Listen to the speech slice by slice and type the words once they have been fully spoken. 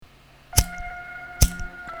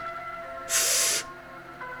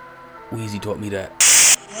Weezy taught me that.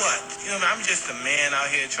 What? You know, I'm just a man out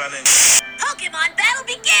here trying to... Pokemon battle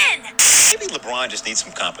begin! Maybe LeBron just needs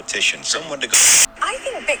some competition, someone to go. I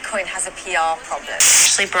think Bitcoin has a PR problem. I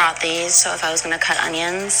actually brought these, so if I was going to cut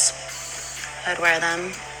onions, I'd wear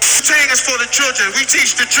them. Training is for the children. We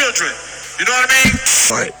teach the children. You know what I mean?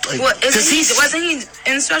 Right. Like, What, wasn't he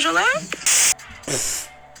in special ed?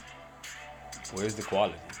 where's the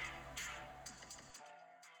quality?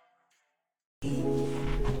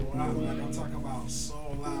 I'm not gonna talk about so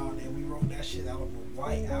loud, and we wrote that shit out of a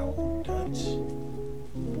whiteout Dutch.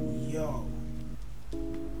 Yo,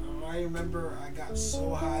 I remember I got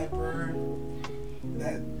so high, bro,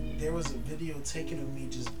 that there was a video taken of me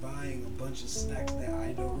just buying a bunch of snacks that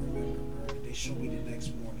I don't remember, bro. They showed me the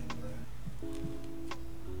next morning,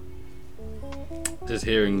 bro. Just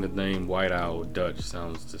hearing the name White Owl Dutch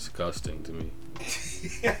sounds disgusting to me.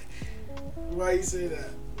 Why you say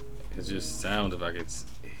that? It just sounds like it's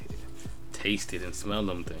tasted and smell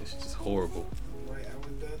them things. It's just horrible. White Owl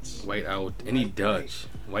Dutch? White Owl, any White Dutch.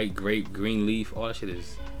 White grape, green leaf, all that shit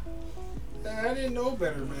is... I didn't know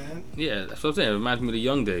better, man. Yeah, that's what I'm saying. It reminds me of the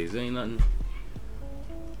young days. There ain't nothing...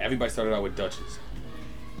 Everybody started out with Dutches.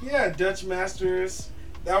 Yeah, Dutch Masters.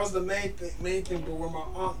 That was the main thing. But where my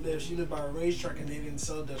aunt lived, she lived by a racetrack, and they didn't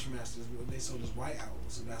sell Dutch Masters. They sold just White Owls.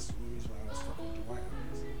 So that's the reason why I was fucking with the White Owls.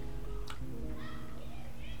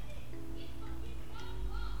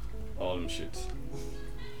 All them shits.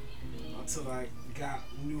 Until I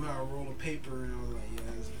knew how to roll a paper, and I was like, yeah,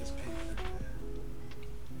 it's paper, man.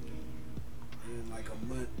 And then like a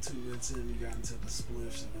month, 2 months in, we got into the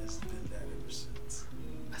spliffs, and it's been that ever since.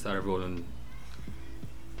 I started rolling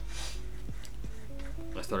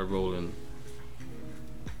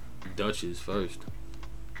Dutches first.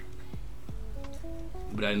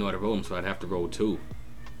 But I didn't know how to roll them, so I'd have to roll two.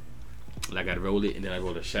 Like I'd roll it, and then I'd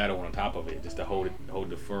roll a shadow on top of it, just to hold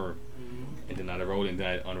the fur. And then I'd roll it, and then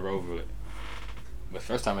I'd unroll it. But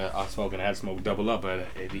first time I was smoking, I had to smoke double up, but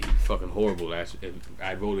it'd be fucking horrible.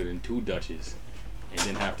 I'd roll it in 2 Dutches, and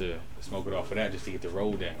then have to smoke it off of that just to get the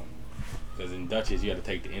roll down. Because in Dutches, you had to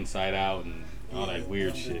take the inside out and all that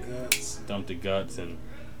weird shit. Dump the guts and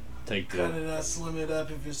take the... Cut it up, slim it up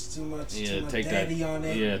if it's too much take daddy that, on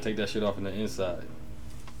it. Yeah, take that shit off in the inside.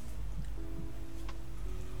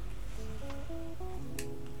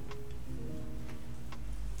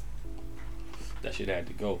 That shit had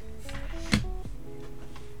to go.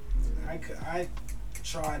 I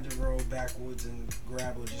tried to roll backwards and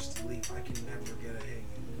grab or just to leave. I can never get a hang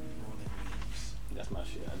of rolling leaves. That's my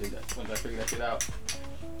shit. I did that. Once I figured that shit out,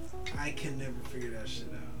 I can never figure that shit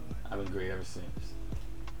out. I've been great ever since.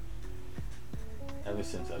 Ever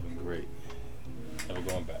since I've been great. Never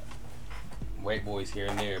going back. White boys here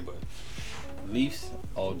and there, but Leafs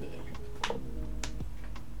all day.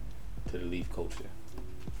 To the Leaf culture.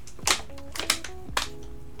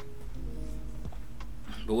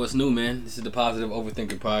 But what's new, man? This is the Positive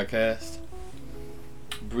Overthinker Podcast.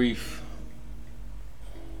 Brief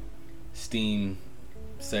steam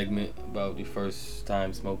segment about the first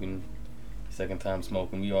time smoking, second time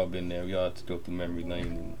smoking. We all been there. We all have to go through memory lane,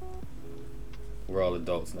 and we're all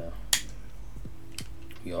adults now.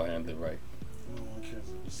 We all handle it right. No one cares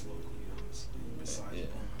if it's locally, honestly, besides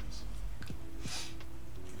boomers.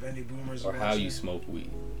 If any boomers Or are how watching, you smoke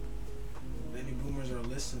weed. if any boomers are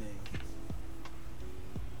listening,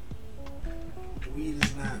 weed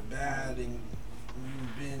is not bad, and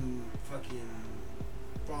you've been fucking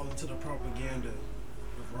falling to the propaganda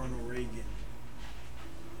of Ronald Reagan.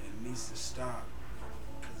 It needs to stop,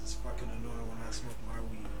 because it's fucking annoying when I smoke my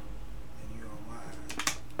weed and you're on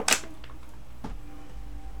my ass.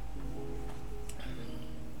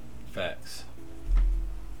 Facts.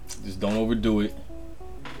 Just don't overdo it.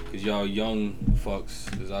 Because y'all young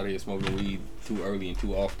fucks is out here smoking weed too early and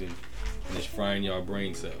too often. And it's frying y'all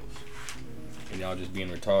brain cells. And y'all just being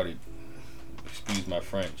retarded. Excuse my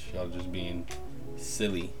French. Y'all just being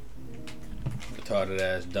silly, retarded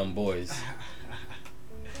ass dumb boys.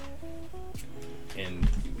 And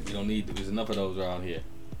we don't need, there's enough of those around here.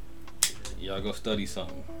 Y'all go study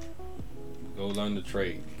something. Go learn the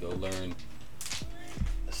trade. Go learn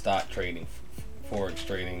stock trading, forex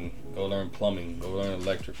trading. Go learn plumbing. Go learn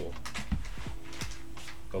electrical.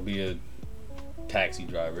 Go be a taxi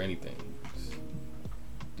driver, anything. Just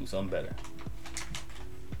do something better.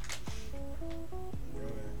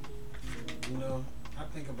 You know, I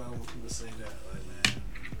think about when people say that, like, man,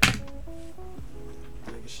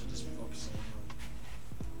 niggas should just focus on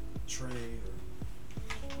trade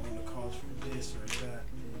or going to college for this or that.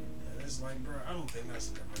 And it's like, bro, I don't think that's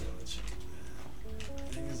ever gonna change,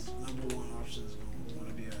 man. Niggas' number one option is gonna want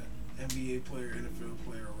to be an NBA player, NFL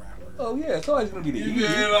player, or rapper. Oh yeah, it's always gonna be the You easy.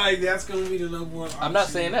 feel like that's gonna be the number one option. I'm not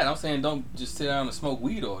saying that. I'm saying don't just sit down and smoke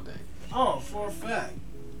weed all day. Oh, for a fact.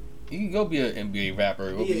 You can go be an NBA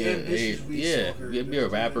rapper. Go be a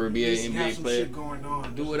rapper, be an NBA player. Shit going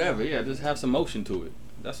on. Do whatever. Yeah, just have some motion to it.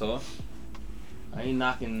 That's all. I ain't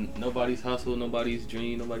knocking nobody's hustle, nobody's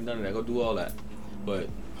dream, none of that. Go do all that. But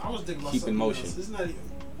I was thinking about keep in motion. Else. It's not even.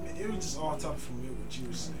 It was just all top for me what you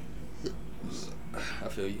were saying. I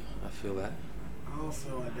feel you. I feel that. I don't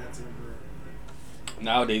feel like that's ever.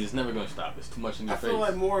 Nowadays, it's never gonna stop. It's too much in your face. I feel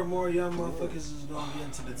like more and more young motherfuckers is gonna get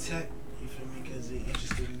into the tech. You feel me? Because they're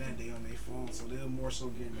interested in that. They on their phone, so they're more so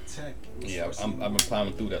getting the tech. Yeah, I've been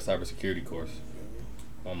climbing through that cybersecurity course.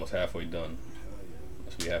 Almost halfway done.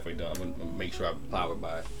 Must be halfway done. I'm gonna make sure I power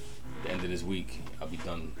by the end of this week. I'll be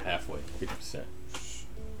done halfway, 50%.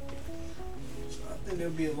 So I think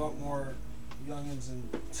there'll be a lot more youngins in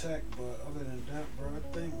tech, but other than that, bro, I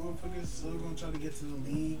think motherfuckers still gonna try to get to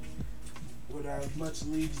the league without as much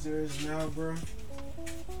leagues there is now, bro.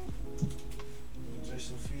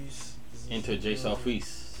 Jason Feast. Into Jason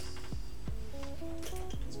Feast.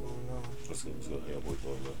 What's going on? Let's go. Yeah, boy.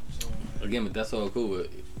 Again, but that's all cool. But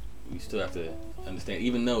we still have to understand,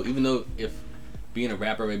 even though if being a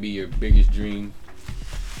rapper may be your biggest dream,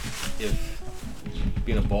 if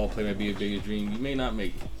being a ball player may be your biggest dream, you may not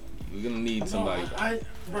make it. You're gonna need somebody. I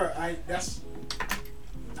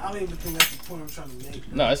don't even think that's the point I'm trying to make.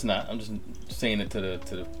 Bro. No, it's not. I'm just saying it to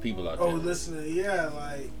the people out there. Oh, listen, yeah,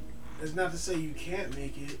 like it's not to say you can't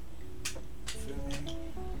make it. Feel me?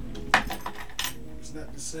 It's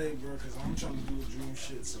not to say, bro, because I'm trying to do a dream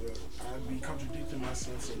shit, so I'd be contradicting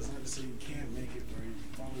myself. So it's not to say you can't make it, bro. You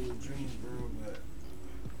follow your dreams, bro. But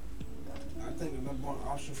I think the number one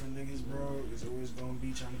option for niggas, bro, is always gonna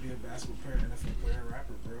be trying to be a basketball player, NFL player,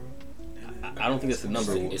 rapper, bro. I don't think that's the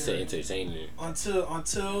number one. It's entertainment. Until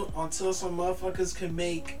some motherfuckers can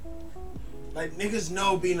make, like, niggas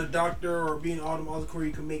know being a doctor or being all them other career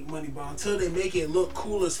you can make money, but until they make it look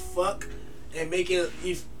cool as fuck and make it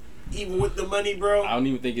even with the money, bro. I don't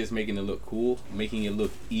even think it's making it look cool, making it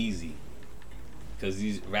look easy. Because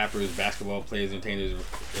these rappers, basketball players, entertainers,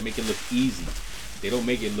 they make it look easy. They don't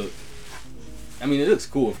make it look. I mean, it looks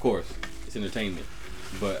cool, of course. It's entertainment,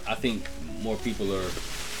 but I think more people are.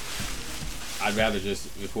 I'd rather just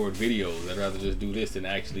record videos. I'd rather just do this than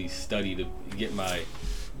actually study to get my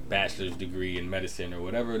bachelor's degree in medicine or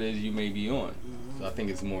whatever it is you may be on. So I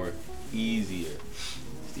think it's more easier.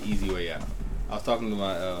 It's the easy way out. I was talking to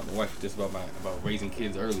my wife just about raising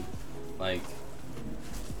kids early. Like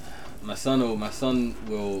my son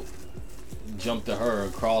will jump to her or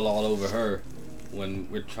crawl all over her when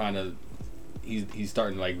we're trying to. He's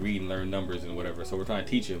starting to like read and learn numbers and whatever. So we're trying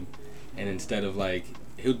to teach him, and instead of like.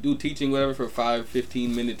 He'll do teaching whatever for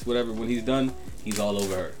 5-15 minutes, whatever. When he's done, he's all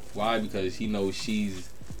over her. Why? Because he knows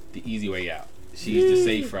she's the easy way out. She's the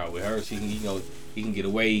safe route. With her, he can get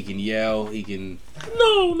away. He can yell. He can.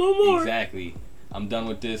 No more. Exactly. I'm done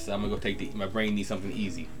with this. I'm gonna go my brain needs something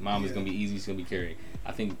easy. Mom is gonna be easy. She's gonna be carrying.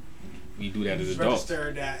 I think we do that as adults.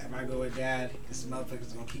 Register that if I go with dad, this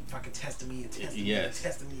motherfucker's gonna keep fucking testing me and testing me and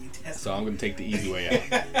testing me and testing me. So I'm gonna take the easy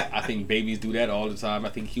way out. I think babies do that all the time. I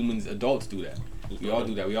think adults do that. We all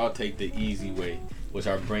do that. We all take the easy way, which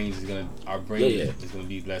our brain is gonna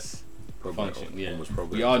be less function. Yeah.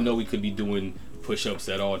 We all know we could be doing push-ups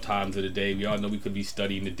at all times of the day. We all know we could be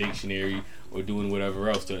studying the dictionary or doing whatever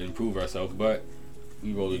else to improve ourselves, but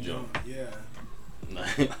we roll the jump. Yeah.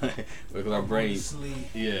 Because our brain,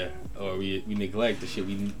 or we neglect the shit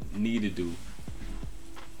we need to do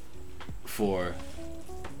for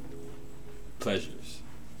pleasures.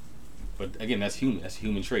 But again, that's human. That's a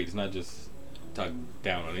human trait. It's not just talk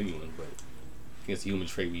down on anyone, but I think it's a human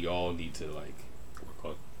trait we all need to like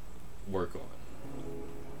work on.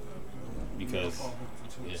 Because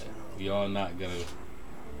we all not gonna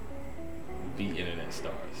be internet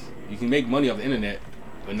stars. You can make money off the internet,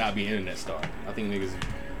 but not be an internet star. I think niggas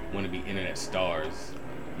want to be internet stars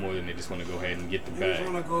more than they just want to go ahead and get the bag.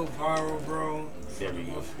 Niggas want to go viral, bro. There we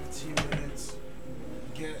go. 15 minutes.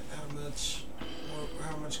 Get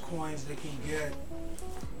how much coins they can get,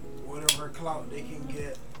 whatever clout they can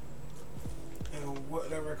get, and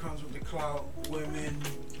whatever comes with the clout, women,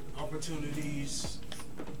 opportunities,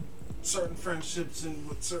 certain friendships, and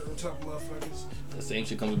with certain type of motherfuckers. The same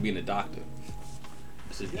shit comes with being a doctor.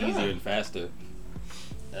 It's just easier and faster.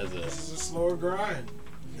 This is a slower grind,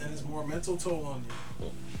 and it's more mental toll on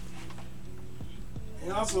you.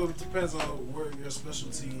 And also, it depends on where your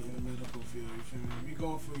specialty in the medical field. You feel me? If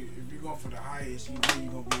you're going for the highest, you know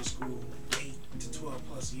you're gonna be in school 8 to 12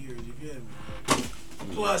 plus years. You feel me?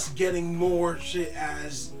 Plus, getting more shit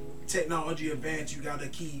as technology advance, you gotta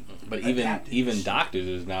keep. But adapting. even doctors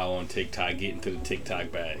is now on TikTok getting to the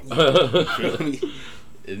TikTok bag. You feel me?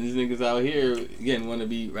 And these niggas out here, again, want to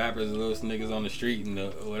be rappers and those niggas on the street and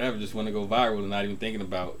whatever, just want to go viral and not even thinking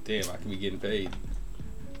about, damn, I can be getting paid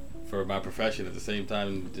for my profession at the same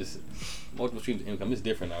time. Just multiple streams of income. It's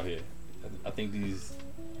different out here. I think these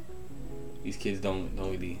kids don't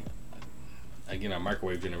really. Again, our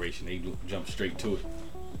microwave generation, they jump straight to it.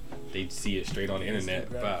 They see it straight on the internet.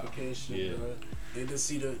 Yeah. They just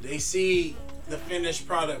see the finished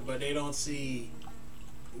product, but they don't see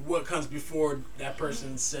what comes before that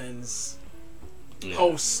person sends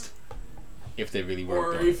post. If they really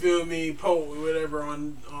work. Or you feel me, post whatever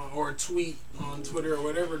on or tweet on Twitter or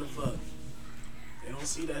whatever the fuck. They don't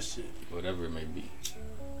see that shit. Whatever it may be.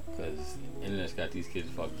 Because the internet's got these kids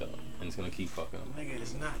fucked up. And it's going to keep fucking them. Nigga,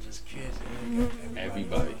 it's not just kids.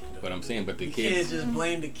 Everybody. But I'm saying, but the kids. You can't just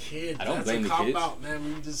blame the kids. I don't blame the kids. Out,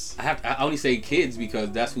 man. I only say kids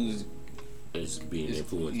because that's who's is being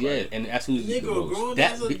influenced. Yeah, and that's who's grown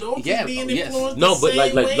as adults is being influenced. No, but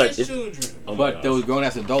like children. But those grown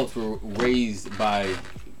ass adults were raised by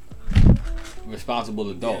responsible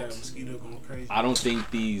adults. Mosquito going crazy. I don't think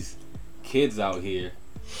these kids out here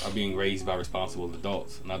are being raised by responsible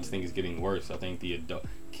adults, and I just think it's getting worse. I think the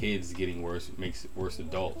kids getting worse makes worse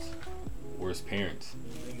adults, worse parents.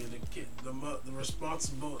 The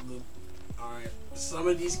responsible. Alright, some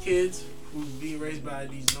of these kids who's being raised by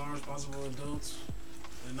these non-responsible adults,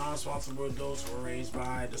 the non-responsible adults were raised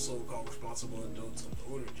by the so-called responsible adults of the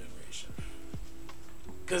older generation.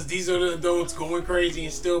 Because these are the adults going crazy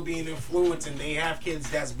and still being influenced, and they have kids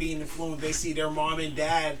that's being influenced. They see their mom and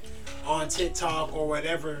dad on TikTok or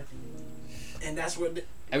whatever, and that's what.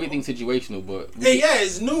 Everything's situational, but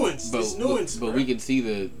it's nuanced. It's nuanced. But we can see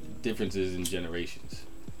the differences in generations,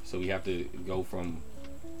 so we have to go from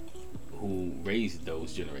who raised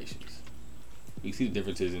those generations. We see the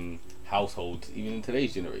differences in households, even in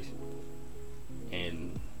today's generation,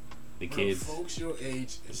 and the kids. Folks your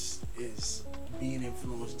age is being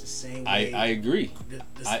influenced the same way. I agree.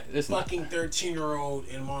 This fucking 13-year-old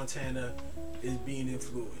in Montana is being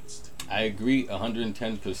influenced. I agree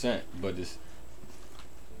 110%, but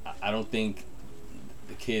I don't think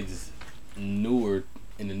the kids in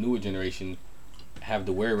the newer generation have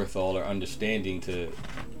the wherewithal or understanding to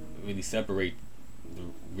really separate the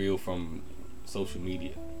real from social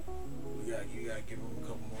media. You gotta give them a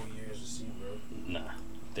couple more years to see, bro. Nah,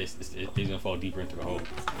 they're gonna fall deeper into the hole.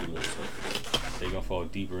 They're gonna fall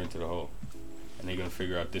deeper into the hole, and they're gonna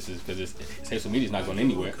figure out this is because social media's not going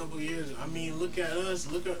anywhere. A couple years. I mean, look at us.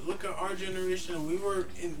 Look at our generation. We were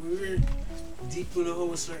deep in the hole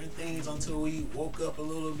with certain things until we woke up a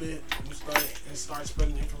little bit. We started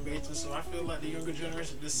spreading information. So I feel like the younger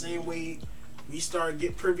generation, the same way we start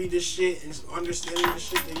get privy to shit and understanding the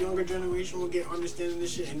shit, the younger generation will get understanding the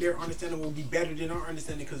shit, and their understanding will be better than our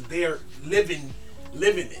understanding because they're living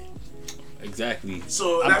it. Exactly.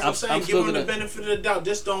 So that's what I'm saying. Give them the benefit of the doubt.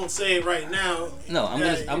 Just don't say it right now. No,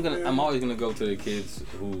 I'm always gonna go to the kids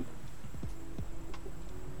who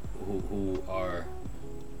are,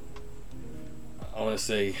 I want to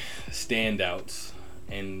say, standouts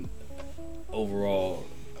and overall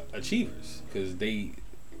achievers, because I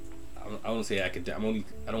don't want to say I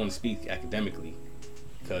don't want to speak academically,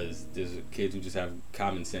 because there's kids who just have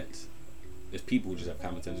common sense. There's people who just have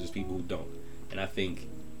common sense. There's people who don't, and I think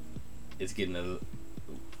it's getting the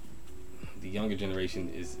younger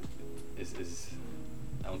generation is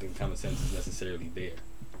I don't think common sense is necessarily there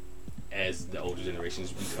as the older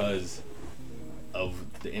generations because of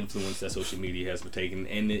the influence that social media has taken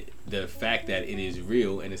and the fact that it is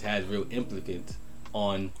real and it has real implications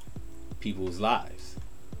on people's lives.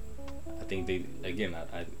 I think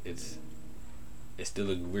it's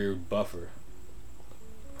still a weird buffer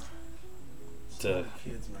to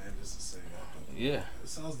kids, man, just to say that. Yeah. It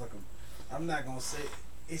sounds like I'm not gonna say.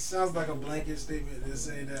 It sounds like a blanket statement to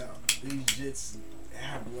say that these jits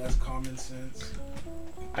have less common sense.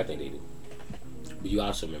 I think they do. But you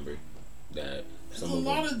also remember that there's a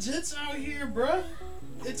lot of jits out here, bruh.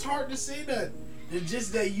 It's hard to say that. The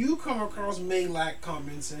jits that you come across may lack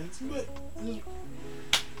common sense, but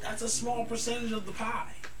that's a small percentage of the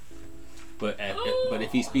pie. But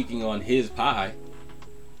if he's speaking on his pie,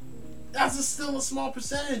 that's still a small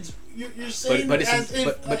percentage. You're saying but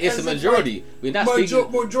it's a majority. Like, we're not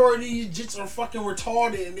speaking. Majority of jits are fucking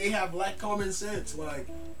retarded and they have lack common sense. Like,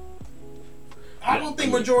 I don't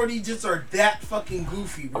think majority jits are that fucking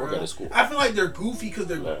goofy, bro. I feel like they're goofy because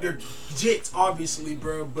they're jits, obviously,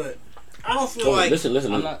 bro. But I don't feel like. Listen.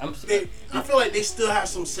 I feel like they still have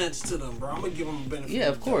some sense to them, bro. I'm gonna give them a benefit. Yeah,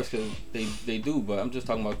 of course, because they do. But I'm just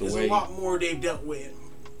talking about the way. There's a lot more they've dealt with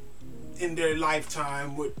in their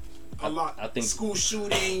lifetime with a lot I think school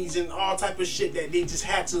shootings and all type of shit that they just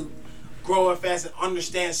had to grow up fast and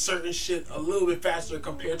understand certain shit a little bit faster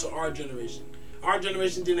compared to our generation. Our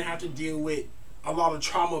generation didn't have to deal with a lot of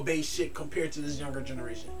trauma-based shit compared to this younger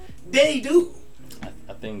generation. They do.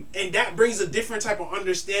 I think, and that brings a different type of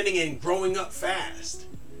understanding and growing up fast.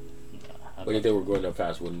 But if they were growing up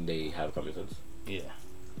fast, wouldn't they have common sense? Yeah.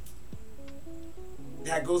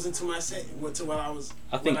 That goes into my to what I was.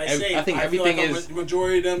 I think everything everything is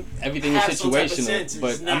majority of them. Everything is situational,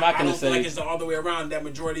 but I'm not gonna say. I don't feel like it's the other way around. That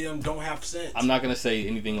majority of them don't have sense. I'm not gonna say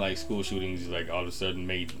anything like school shootings like all of a sudden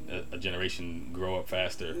made a generation grow up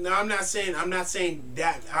faster. No, I'm not saying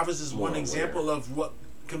that. I was just one example of what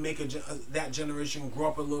can make that generation grow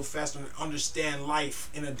up a little faster and understand life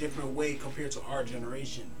in a different way compared to our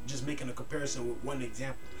generation. Just making a comparison with one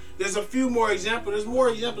example. There's a few more examples. There's more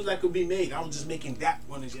examples that could be made. I was just making that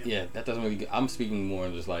one example. Yeah, that doesn't really. I'm speaking more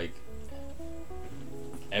just like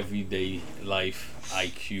everyday life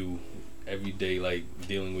IQ, everyday like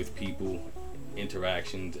dealing with people,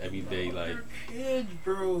 interactions, everyday like. Kids,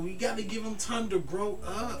 bro, you gotta give them time to grow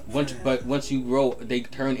up. Once you grow, they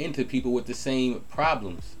turn into people with the same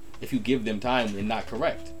problems. If you give them time and not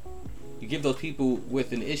correct, you give those people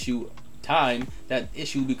with an issue time, that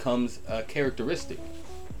issue becomes a characteristic.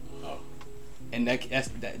 And that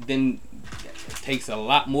then it takes a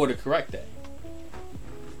lot more to correct that.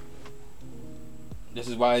 This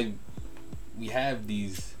is why we have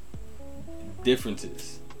these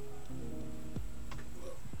differences.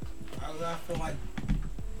 I feel like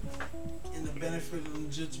in the benefit of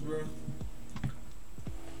the jits, bro,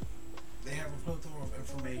 they have a plethora of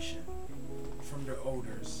information from their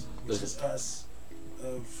elders, which is us,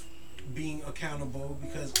 of being accountable,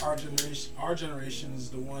 because our generation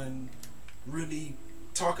is the one really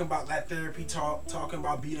talking about that therapy talking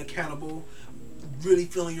about being accountable, really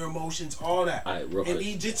feeling your emotions, all that. All right, real and quick.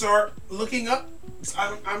 these jits are looking up.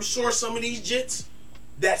 I'm sure some of these jits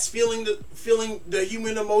that's feeling the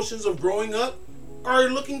human emotions of growing up are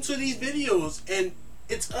looking to these videos, and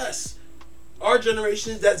it's us, our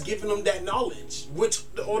generations, that's giving them that knowledge,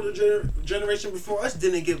 which the older generation before us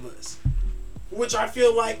didn't give us, which I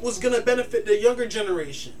feel like was gonna benefit the younger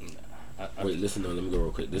generation. Wait, listen, let me go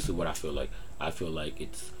real quick. This is what I feel like. I feel like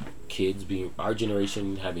it's kids being, our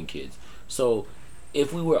generation having kids. So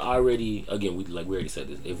if we were already, again, we already said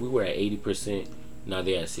this, if we were at 80%, now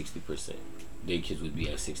they're at 60%. Their kids would be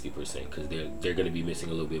at 60% because they're going to be missing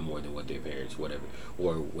a little bit more than what their parents,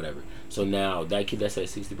 whatever. So now that kid that's at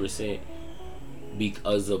 60%,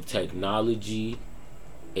 because of technology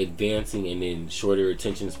advancing and then shorter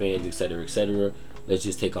attention spans, etc., let's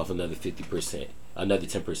just take off another 50%. Another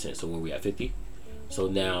 10%. So where we at 50? So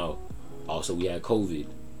now, also we had COVID.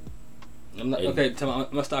 I'm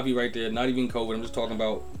gonna stop you right there. Not even COVID. I'm just talking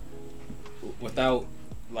about without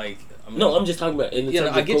like. I'm just talking about.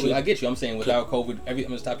 I get you. I'm saying without COVID. I'm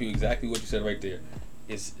gonna stop you exactly what you said right there.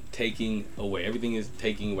 It's taking away. Everything is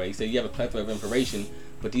taking away. You say you have a plethora of information,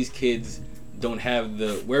 but these kids don't have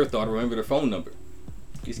the wherewithal to remember their phone number.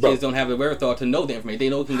 These kids don't have the wherewithal to know the information. They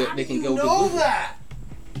know they can go. Know that.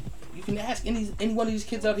 You can ask any one of these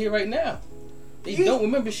kids out here right now. They don't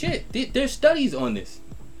remember shit. There's studies on this.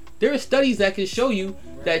 There are studies that can show you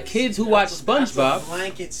that kids who watch SpongeBob,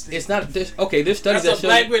 it's not. There's studies that show. That's a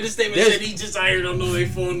blanket statement. Said he just out here don't know their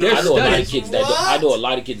phone number. I know a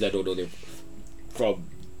lot of kids that don't know their from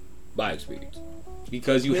my experience.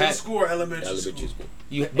 Because you middle school or elementary school.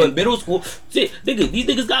 But middle school, shit, these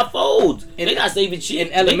niggas got phones. They got saving shit.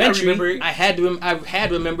 In elementary, I had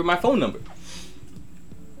to remember my phone number.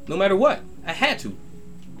 No matter what, I had to.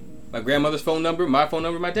 My grandmother's phone number, my phone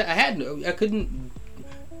number, my dad. I couldn't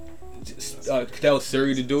tell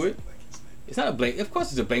Siri to do it. It's not a blank. Of course,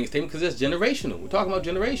 it's a blank statement because it's generational. We're talking about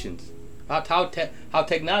generations. How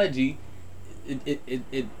technology it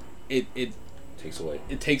takes away.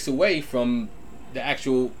 It takes away from the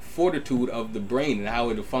actual fortitude of the brain and how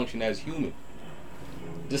it'll function as human.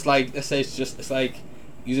 Just like let's say it's like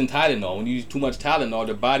using Tylenol. When you use too much Tylenol,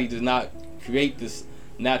 the body does not create this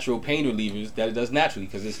natural pain relievers that it does naturally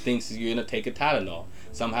because it thinks you're gonna take a Tylenol.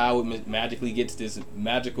 Somehow it magically gets this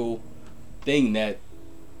magical thing that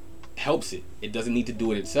helps it. It doesn't need to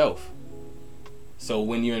do it itself. So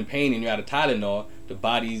when you're in pain and you're out of Tylenol, the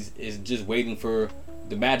body is just waiting for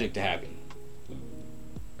the magic to happen.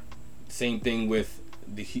 Same thing with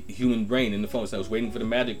the human brain and the phone. So it's waiting for the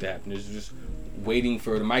magic to happen. It's just waiting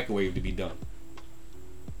for the microwave to be done.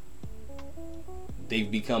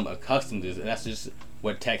 They've become accustomed to this, and that's just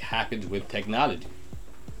what tech happens with technology.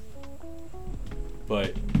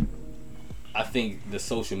 But I think the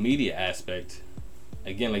social media aspect,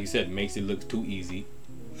 again, like you said, makes it look too easy.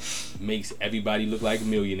 makes everybody look like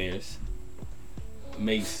millionaires.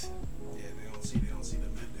 Makes they don't see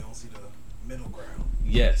the middle ground.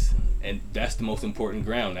 Yes, and that's the most important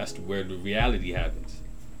ground. That's where the reality happens.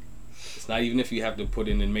 It's not even if you have to put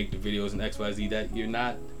in and make the videos and XYZ that you're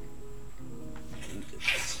not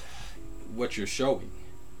what you're showing.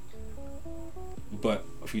 But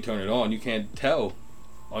if you turn it on, you can't tell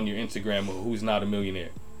on your Instagram who's not a millionaire.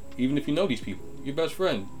 Even if you know these people, your best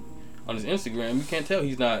friend on his Instagram, you can't tell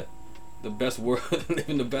he's not the best world,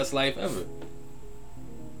 living the best life ever.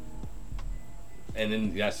 And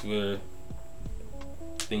then that's where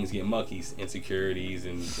things get mucky, insecurities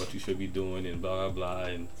and what you should be doing and blah blah blah,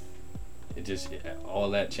 and all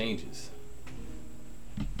that changes.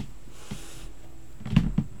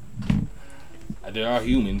 There are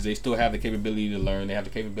humans, they still have the capability to learn, they have the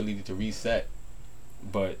capability to reset,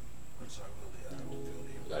 but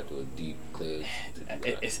gotta do a deep clear.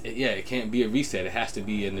 It can't be a reset. It has to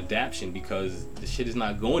be an adaptation because the shit is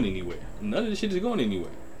not going anywhere. None of the shit is going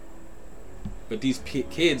anywhere. But these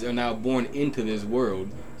kids are now born into this world,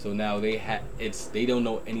 so now they don't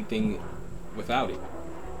know anything without it.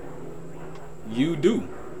 You do.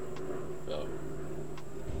 Oh.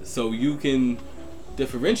 So you can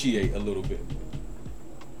differentiate a little bit.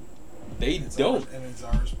 They don't. And it's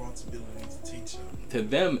our responsibility to teach them. To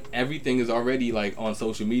them, everything is already like on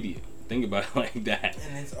social media. Think about it like that.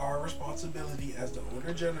 And it's our responsibility as the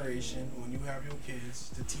older generation, when you have your kids,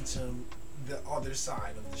 to teach them the other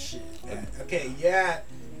side of the shit. There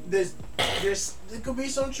could be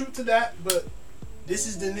some truth to that, but this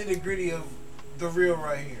is the nitty gritty of the real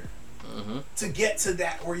right here. Mm-hmm. To get to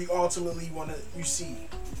that where you ultimately you see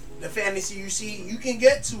the fantasy you see, you can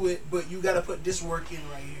get to it, but you gotta put this work in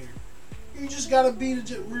right here. You just gotta be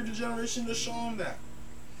we're the generation to show them that.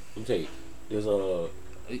 Okay, there's a.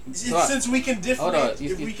 Since we can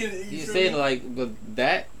differentiate, you said like, but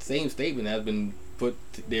that same statement has been put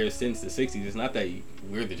there since the 60s. It's not that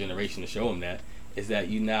we're the generation to show them that. It's that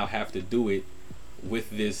you now have to do it with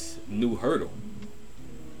this new hurdle,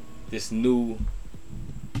 this new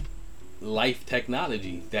life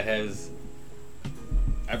technology that has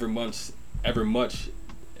ever much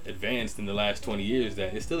advanced in the last 20 years,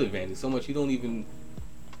 that it's still advancing so much you don't even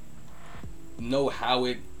know how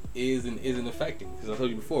it is and isn't affecting. Because I told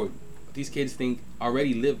you before, these kids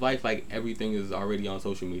live life like everything is already on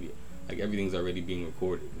social media, like everything's already being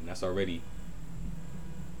recorded, and that's already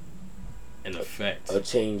an effect. A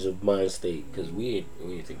change of mind state, because we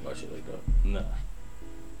ain't think about shit like that. Nah.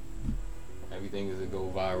 Everything is a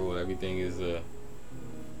go viral. Everything is a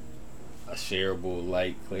shareable,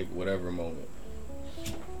 like, click, whatever moment.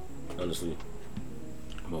 Honestly,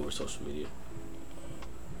 I'm over social media.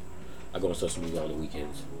 I go on social media on the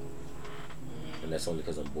weekends, and that's only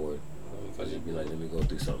because I'm bored. I just be like, let me go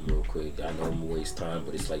through something real quick. I know I'm gonna waste time,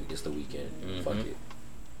 but it's like it's the weekend. Mm-hmm. Fuck it.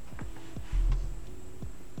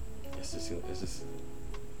 It's just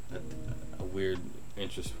a weird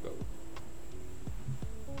interest.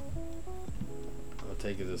 I'll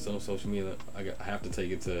take it to some social media. I have to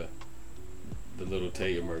take it to the Little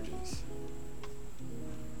Tay emergence.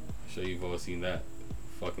 I'm sure you've all seen that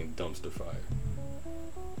fucking dumpster fire.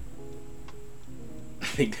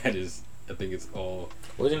 I think it's all.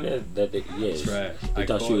 Wasn't that trash? I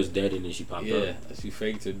thought she was dead and then she popped up. Yeah, she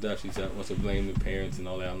faked her death. She wants to blame the parents and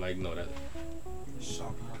all that. I'm like, no, that.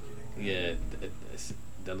 Shock marketing. Yeah,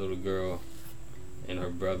 that little girl and her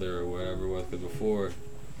brother or whatever it was. Because before,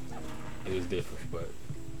 it was different, but.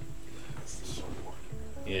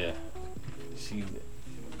 Yeah,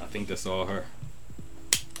 I think that's all her.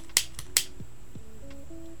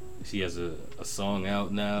 She has a song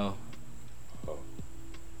out now. Oh.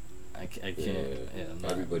 I can't. Yeah,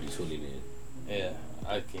 everybody tuning in. Yeah,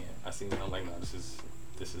 I can't. I seen it. I'm like, no, this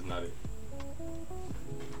is not it.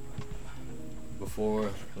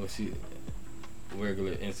 Before, she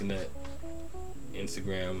regular internet,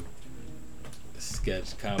 Instagram,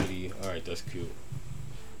 sketch comedy. All right, that's cute.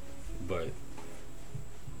 But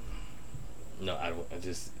no, I don't.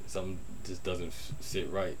 Something just doesn't sit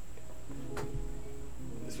right.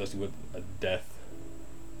 Especially with a death,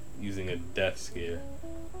 using a death scare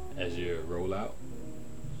as your rollout.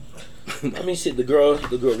 I mean, shit. The girl.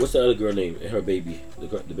 What's the other girl name? And her baby.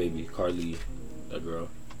 The baby, Carly. That girl.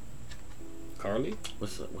 Carly?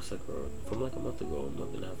 What's that girl? From like a month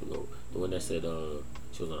and a half ago. The one that said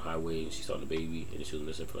she was on the highway and she saw the baby and she was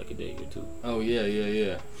missing for like a day or two. Oh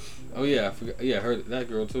yeah. Oh yeah, I forgot. Yeah, I heard that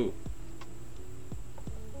girl too.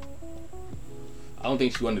 I don't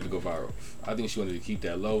think she wanted to go viral. I think she wanted to keep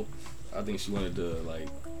that low. I think she wanted to like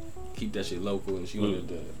keep that shit local, and she wanted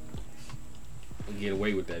to get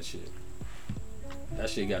away with that shit. That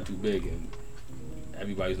shit got too big, and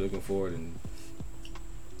everybody's looking for it, and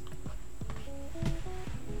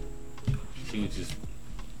she was just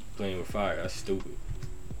playing with fire. That's stupid.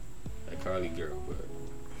 That Carly girl, but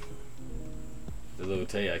the little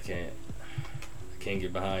Tay, I can't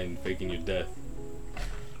get behind faking your death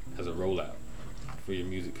as a rollout for your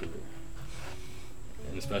music career,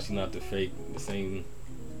 and especially not to fake the same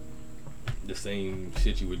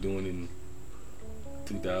shit you were doing in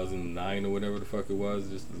 2009 or whatever the fuck it was.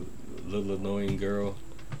 Just a little annoying girl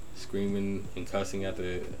screaming and cussing at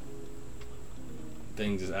the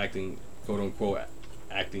thing, just acting, quote unquote,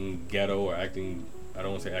 acting ghetto or acting, I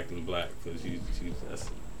don't want to say acting black, because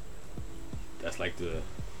that's like the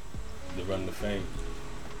run to fame.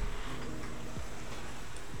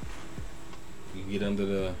 You get under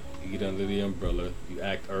the umbrella, you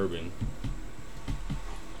act urban,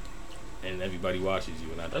 and everybody watches you.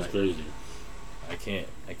 And that's crazy. I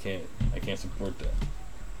can't support that.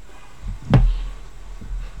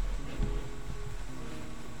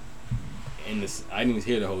 And this, I didn't even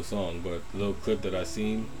hear the whole song, but the little clip that I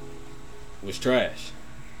seen was trash.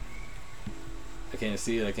 I can't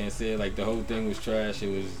see it. Like, the whole thing was trash.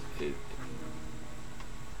 It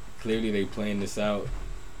clearly they planned this out.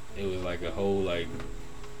 It was like a whole, like,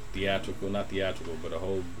 not theatrical, but a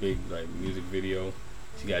whole big, like, music video.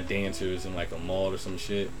 She got dancers in like a mall or some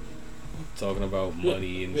shit talking about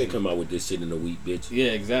money and. They come out with this shit in a week, bitch.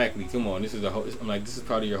 Yeah, exactly. Come on, this is I'm like, this is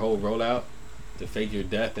part of your whole rollout to fake your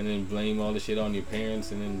death and then blame all the shit on your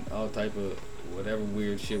parents and then all type of whatever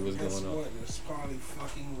weird shit was going on. It's probably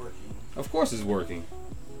fucking working. Of course, it's working.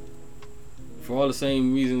 For all the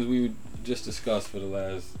same reasons we just discussed for the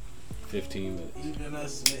last 15 minutes. Even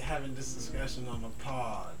us having this discussion on the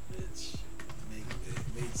pod, bitch,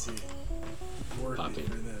 makes it worth it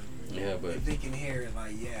for them. Yeah, but if they can hear it,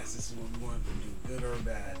 like, yes, this is what we wanted to do, good or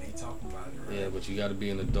bad, they talking about it, right? Yeah, but you got to be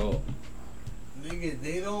an adult. Nigga,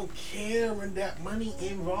 they don't care when that money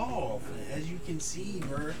involved. As you can see,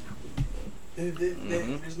 bro,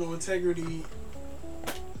 there's no integrity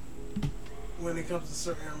when it comes to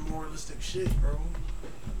certain moralistic shit, bro.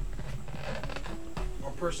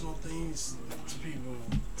 Or personal things to people.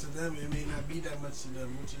 To them, it may not be that much to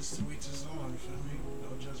them, which is to each his own. You feel me?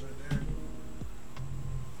 No judgment there.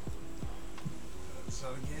 That's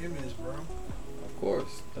how the game is, bro. Of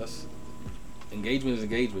course, engagement is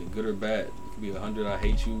engagement, good or bad. It could be 100 "I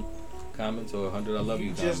hate you" comments or 100 "I love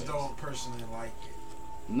you" comments. You just don't personally like it.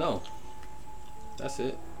 No, that's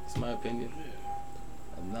it. It's my opinion. Yeah.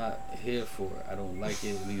 I'm not here for it. I don't like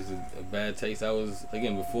it. It leaves a bad taste. I was,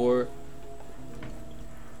 again, before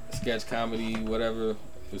sketch comedy, whatever.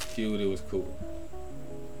 It was cute. It was cool.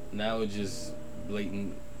 Now it's just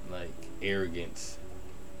blatant, like, arrogance.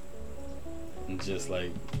 And just,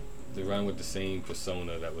 like, they run with the same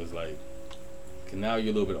persona that was, like, cause now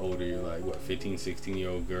you're a little bit older. You're, like, what, 15,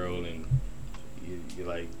 16-year-old girl, and you're,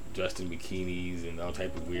 like, dressed in bikinis and all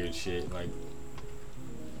type of weird shit. Like,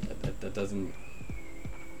 that doesn't,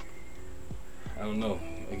 I don't know.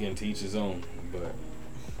 Again, to each his own. But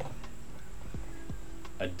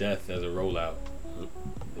a death as a rollout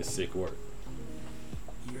is sick work.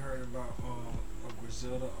 You heard about a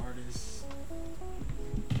Griselda artist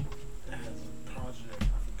that has a project,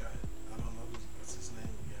 I don't know what's his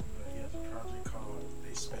name again, but he has a project called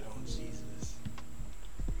They Spit on Jesus.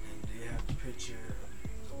 And they have the picture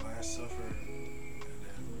of the Last Supper, and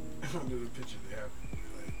then under the picture they have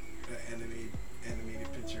like an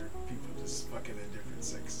animated picture of people just fucking in different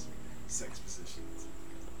sex positions.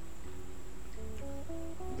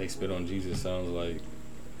 They spit on Jesus sounds like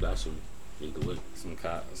blasphemy. Either way,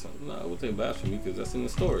 no, I would say blasphemy because that's in the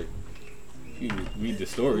story. If you read the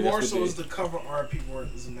story, more so is the cover art people are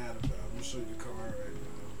mad about. I'm gonna show you the cover art right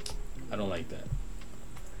now. I don't like that.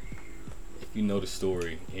 If you know the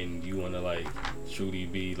story and you want to, like, truly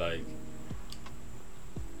be like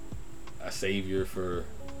a savior for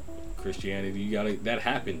Christianity, you gotta. That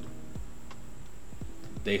happened.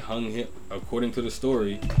 They hung him, according to the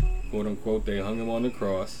story, quote unquote. They hung him on the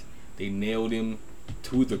cross. They nailed him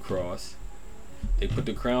to the cross. They put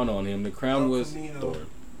the crown on him. The crown was Thor.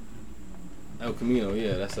 El Camino,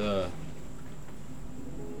 yeah, that's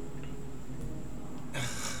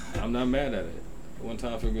I'm not mad at it. One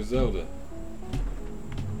time for Griselda.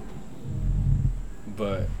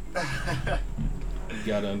 But you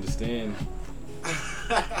gotta understand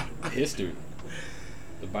history.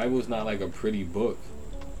 The Bible is not like a pretty book.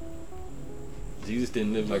 Jesus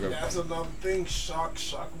didn't live like a... That's another thing. Shock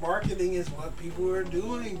marketing is what people are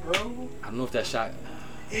doing, bro. I don't know if that shock...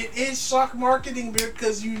 It is shock marketing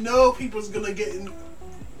because you know people's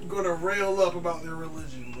gonna rail up about their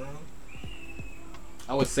religion, bro.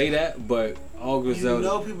 I would say that, but all Griselda. You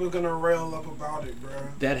know people are gonna rail up about it,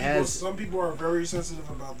 bro. Some people are very sensitive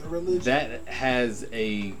about their religion. That has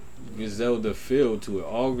a Griselda feel to it.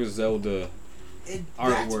 All Griselda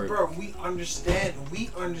artwork. Bro, we understand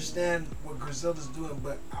what Griselda's doing,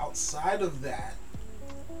 but outside of that,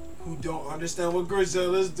 who don't understand what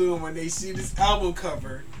Griselda's doing, when they see this album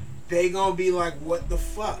cover, they gonna be like, what the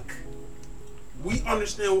fuck? We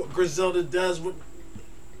understand what Griselda does with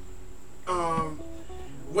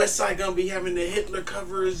Westside gonna be having the Hitler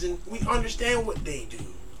covers, and we understand what they do.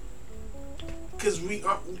 Cause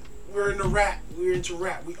we're into rap,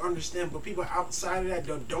 we understand, but people outside of that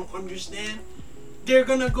that don't understand, they're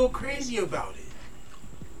gonna go crazy about it.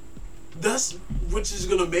 Thus, which is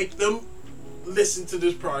gonna make them listen to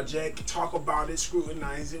this project, talk about it,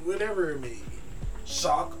 scrutinize it, whatever it may be.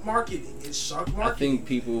 Shock marketing. It's shock marketing. I think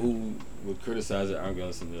people who would criticize it aren't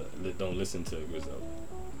gonna don't listen to Griselda.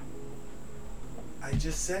 I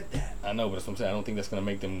just said that. I know, but that's what I'm saying. I don't think that's gonna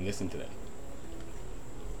make them listen to that.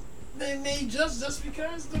 They may just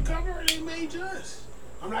because the cover, they may just.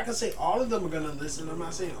 I'm not gonna say all of them are gonna listen. I'm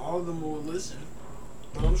not saying all of them will listen,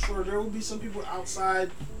 but I'm sure there will be some people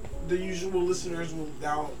outside the usual listeners will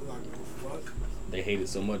doubt, like, oh, fuck. They hate it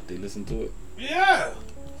so much they listen to it. Yeah.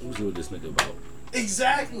 Who's what this nigga about?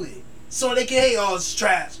 Exactly. So they can hate, oh, it's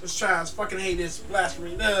trash. It's trash. Fucking hate this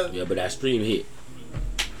blasphemy. Yeah, but that stream hit.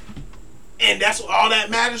 And that's all that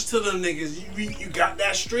matters to them niggas. You got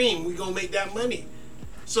that stream. We gonna make that money.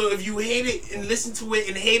 So if you hate it and listen to it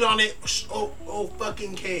and hate on it, oh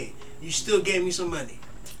fucking K, you still gave me some money.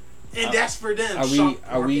 And that's for them.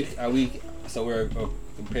 Are we? So we're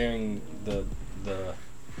comparing the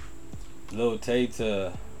Lil Tay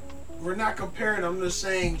to. We're not comparing. I'm just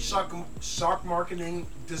saying shock marketing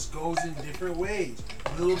just goes in different ways.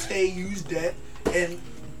 Lil Tay used that, and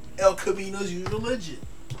El Camino's used religion.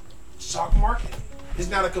 Shock marketing. It's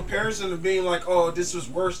not a comparison of being like, oh, this was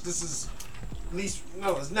worse. This is at least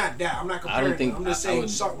no. It's not that. I'm not comparing. I don't think. I'm just saying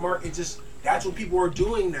shock marketing. That's what people are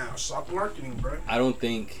doing now. Shock marketing, bro. I don't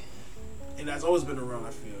think. And that's always been around. I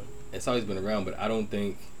feel it's always been around, but I don't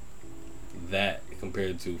think that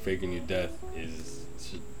compared to faking your death is.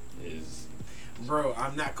 Bro,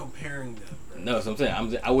 I'm not comparing them. Bro. No, so I'm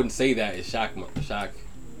saying I wouldn't say that is shock.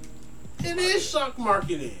 It is shock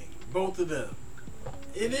marketing. Both of them.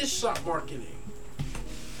 It is shock marketing.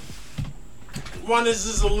 One is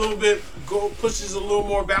just a little bit pushes a little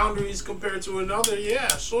more boundaries compared to another.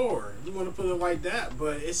 Yeah, sure. You want to put it like that,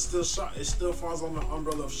 but it's still shock. It still falls on the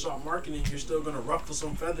umbrella of shock marketing. You're still gonna ruffle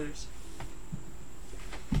some feathers.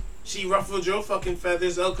 She ruffled your fucking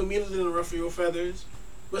feathers. El Camino didn't ruffle your feathers.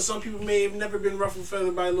 But some people may have never been ruffled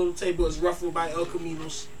feathered by Lil Tay, but was ruffled by El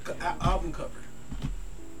Camino's album cover.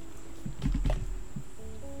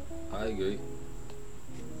 I agree.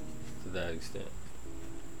 To that extent.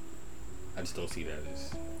 I just don't see that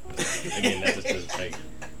as... Again, that's just like...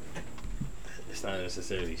 It's not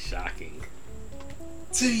necessarily shocking.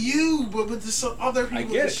 To you, but to some other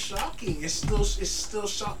people it's it. Shocking. It's still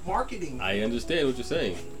shock marketing. I understand what you're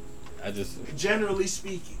saying. I just... Generally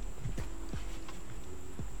speaking.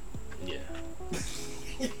 Yeah.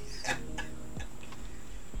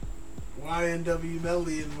 YNW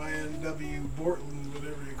Melly and YNW Bortland,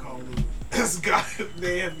 whatever you call them,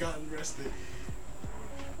 they have gotten arrested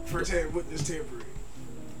for witness tampering.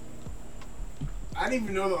 I didn't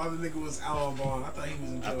even know the other nigga was out on bond. I thought he was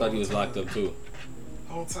in jail. I thought he was locked up too.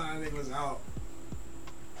 Whole time nigga was out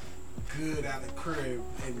good out of the crib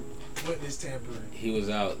and witness tampering. He was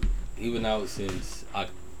out. He been out since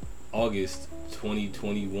August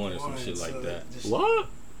 2021 or some shit like that. What?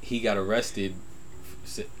 He got arrested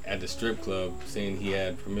at the strip club saying he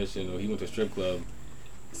had permission, or he went to a strip club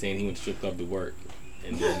saying he went to strip club to work,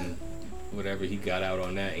 and then whatever, he got out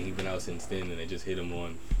on that, and he been out since then, and they just hit him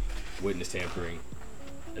on witness tampering.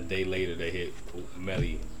 A day later they hit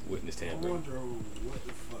Melly witness tampering. I wonder what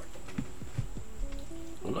the fuck.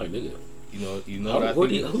 I'm like, nigga. You know what I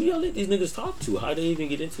think? Who y'all let these niggas talk to? How they even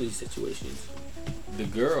get into these situations? The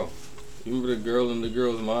girl. You remember the girl, and the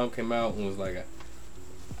girl's mom came out and was like,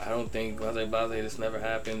 I don't think blase, this never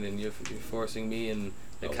happened, and you're forcing me, and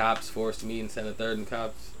the cops forced me, and sent a third, and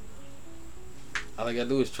cops. All I gotta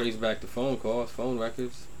do is trace back the phone calls, phone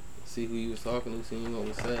records, see who he was talking to, see what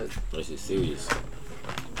was said. This is serious.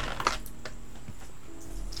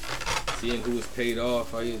 Seeing who was paid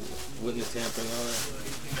off, how you witness tampering, all that.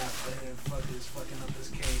 Fucking up this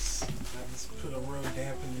case. I just put a real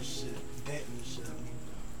dent in this shit.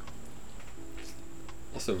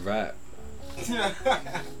 It's a wrap.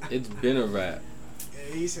 It's been a wrap.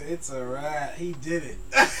 Yeah, he said it's a wrap. He did it.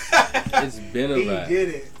 It's been a wrap. He did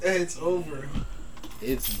it. It's over.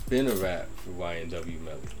 It's been a wrap for YNW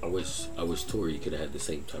Melly. I wish Tory could have had the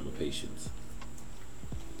same time of patience.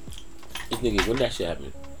 This nigga, when that shit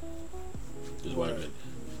happened? Just why man.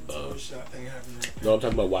 What shit I think happened? No, I'm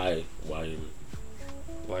talking about why.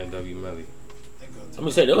 YNW Melly. I'm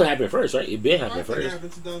gonna say that happened first, right? It been happened first. It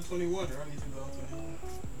happened 2021, early 2021.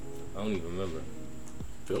 I don't even remember.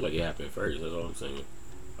 I feel like it happened first. That's all I'm saying.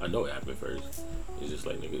 I know it happened first. It's just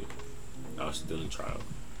like, nigga, I was still in trial.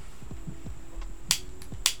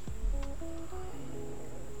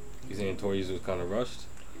 You saying Tory's was kind of rushed?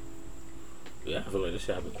 Yeah, I feel like this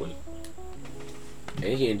shit happened quick.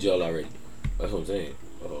 And he in jail already. That's what I'm saying.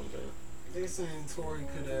 They saying Tory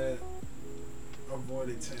could have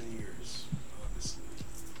avoided 10 years, honestly.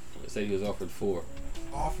 They say he was offered 4.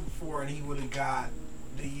 Offered 4, and he would have got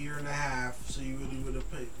the year and a half, so you really would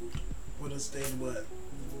have stayed, what?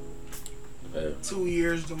 2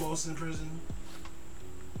 years the most in prison?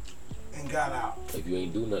 And got out. If you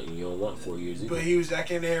ain't do nothing, you don't want 4 years either. But he was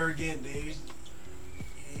acting arrogant. You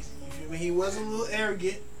feel me? He was a little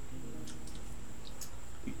arrogant.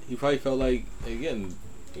 He probably felt like, again,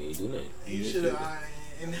 he ain't do nothing. He should have,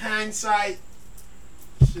 in hindsight,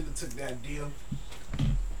 should have took that deal.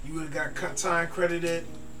 You would have got time credited.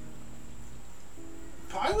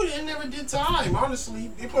 Probably would have never did time,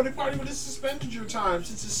 honestly. They probably would have suspended your time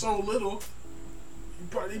since it's so little.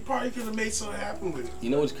 They probably could have made something happen with it. You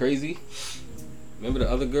know what's crazy? Remember the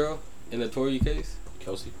other girl in the Tory case?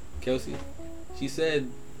 Kelsey. She said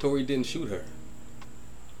Tory didn't shoot her.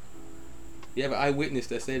 You have an eyewitness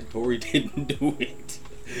that said Tory didn't do it.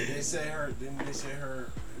 Didn't they say her? Anything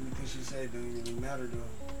she said didn't really matter though.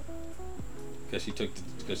 Because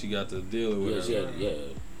she got the deal or whatever. She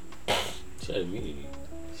had immunity.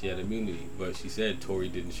 She had immunity, but she said Tory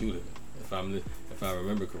didn't shoot her. If I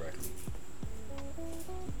remember correctly.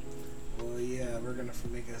 Well, yeah, we're gonna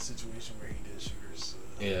make a situation where he did shoot her. So.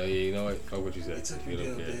 Yeah, you know what? Fuck what you said. He took your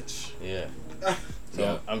deal, bitch. Yeah.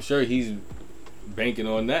 So I'm sure he's banking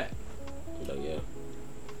on that. Like, yeah.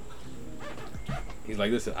 He's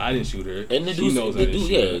like, listen, I didn't shoot her. And She knows I didn't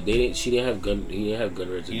shoot her. She didn't have gun. He didn't have gun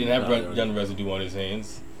residue. He didn't have gun residue on his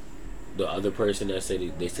hands. The other person that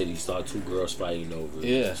said they said he saw 2 girls fighting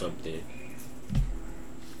over something.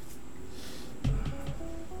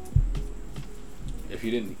 If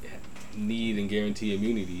you didn't need and guarantee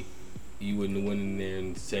immunity, you wouldn't have went in there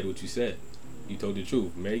and said what you said. You told the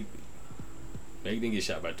truth. Meg didn't get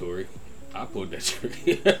shot by Tory. I pulled that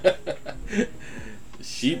trigger.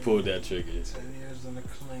 She pulled that trigger. 10 years in the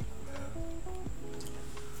clink,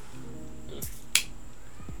 man.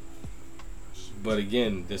 But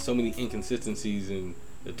again, there's so many inconsistencies in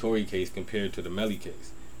the Tory case compared to the Melly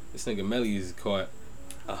case. This nigga Melly is caught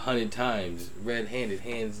 100 times, red-handed,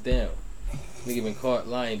 hands down. Nigga been caught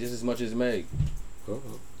lying just as much as Meg.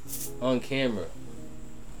 On camera.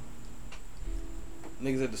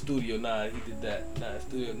 Niggas at the studio, nah, he did that. Nah,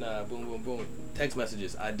 studio, nah, boom, boom, boom. Text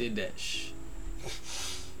messages, I did that. Shh.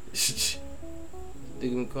 Nigga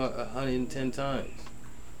been caught 110 times.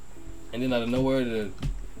 And then out of nowhere,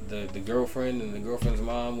 the girlfriend and the girlfriend's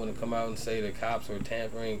mom want to come out and say the cops were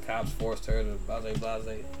tampering, cops forced her to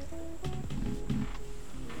blase.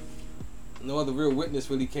 No other real witness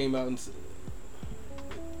really came out and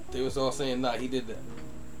they was all saying, nah, he did that.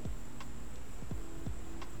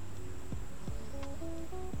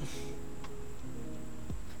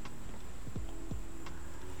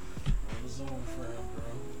 It was over for him, bro.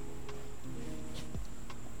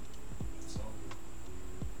 It's over.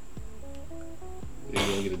 You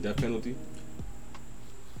gonna get a death penalty?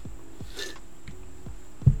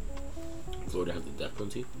 Florida has the death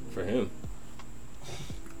penalty? For him.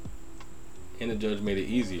 And the judge made it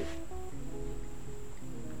easier.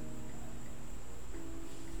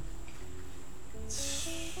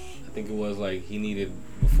 I think it was like he needed,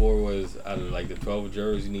 before it was out of like the 12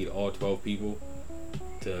 jurors, you need all 12 people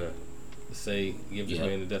to say, give this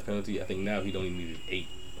man the death penalty. I think now he only needed 8.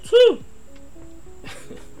 Woo!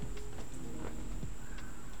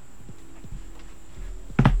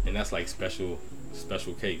 And that's like special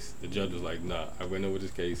case. The judge was like, nah, I went over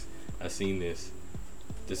this case. I seen this.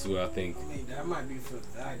 This is what I think. I mean, that might be for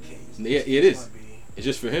that case. Yeah, it is. It's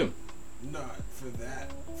just for him. No, for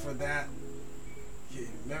that. Yeah,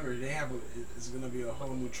 remember, it's gonna be a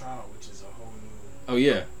whole new trial, which is a whole new. Oh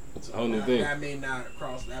yeah, it's a whole new thing. That may not.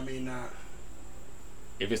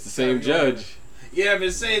 If it's the same judge. Yeah, if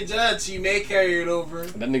it's the same judge, he may carry it over.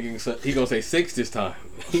 That nigga, he gonna say 6 this time.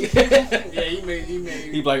 Yeah, he may.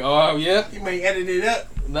 He be like, oh yeah. He may edit it up.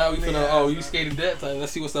 Now we finna. You skated that time.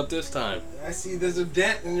 Let's see what's up this time. I see. There's a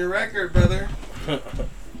dent in your record, brother.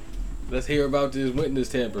 Let's hear about this witness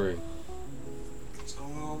tampering. What's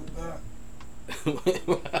going on with that? And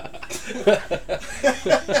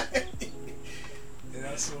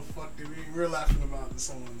that's so fucked. We're laughing about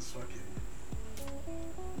someone's fucking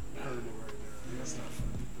hurt right now. That's not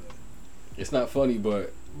funny, but It's not funny,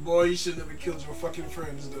 but boy, you should never killed your fucking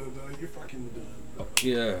friends, though. You're fucking done, bro.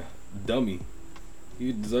 yeah, dummy.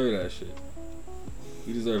 You deserve that shit.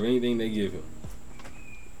 You deserve anything they give him.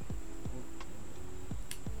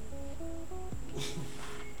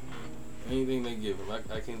 Anything they give him.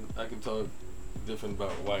 I can talk different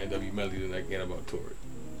about YNW Melly than I can about Tory.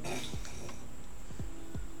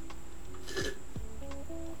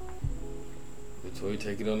 But Tory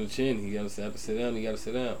take it on the chin. He gotta have to sit down. He gotta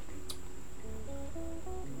sit down.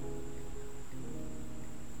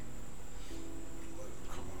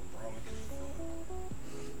 Come on, bro. Look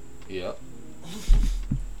at Yep.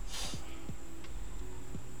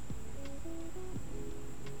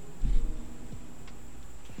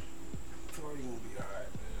 Tory gonna be alright,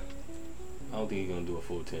 man. I don't think he's gonna do a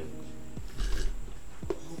full 10. He'll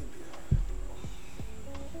be alright, bro.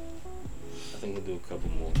 I think he'll do a couple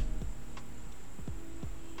more.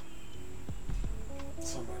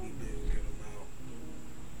 Somebody big, get him out.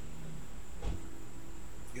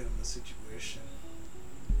 Get him a situation.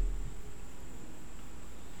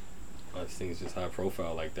 I just think it's just high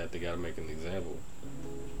profile like that. They gotta make an example.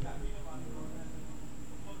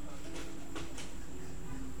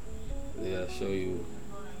 They gotta show you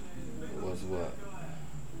what's what.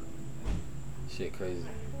 Shit crazy.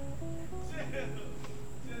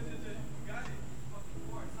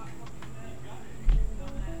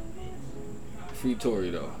 Free Tory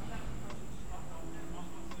though.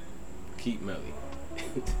 Keep Melly.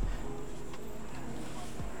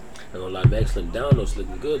 I gonna lie, Meg slimmed down though. It's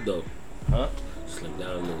looking good though. Huh? Slimmed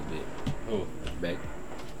down a little bit. Who? Meg.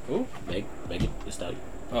 Who? Megan, the stallion.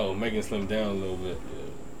 Oh, Megan slimmed down a little bit.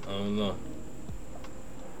 I don't know.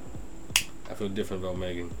 I feel different about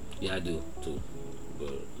Megan. Yeah, I do too.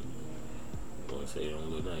 But I wanna say it don't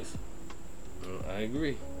look nice. I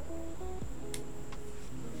agree.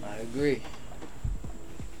 I agree.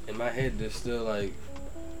 In my head, there's still like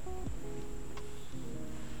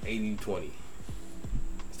 80-20.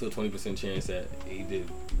 Still 20% chance that he did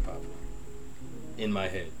pop. In my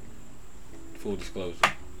head. Full disclosure.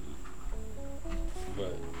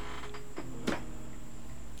 But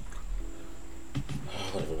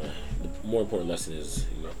Whatever, man. The more important lesson is,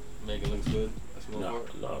 you know, Megan looks good. That's more nah,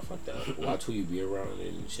 important. nah, fuck that. Watch who you be around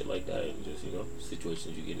and shit like that, and just, you know,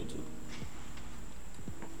 situations you get into.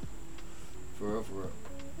 For real, for real.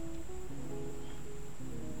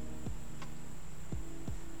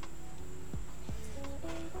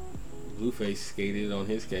 Blueface skated on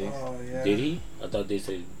his case. Oh, yeah. Did he? I thought they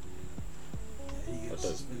said. Yeah, he gets I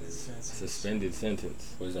thought- suspended sentence. Suspended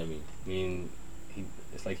sentence. What does that mean? I mean,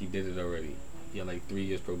 it's like he did it already. He had like 3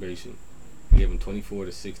 years probation. He gave him 24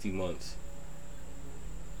 to 60 months.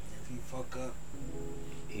 If he fuck up,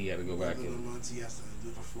 He had to go back whatever the in. months he has to do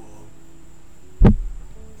the full,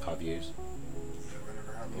 5 years. yeah,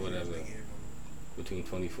 whatever, how many years Whatever. they gave him. Between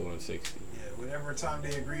 24 and 60. Yeah, whatever time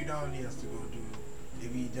they agreed on, he has to go do.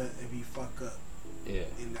 If he fuck up Yeah.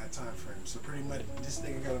 in that time frame, so pretty much this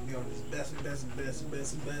nigga gotta be on his best.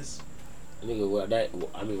 Nigga, well, that,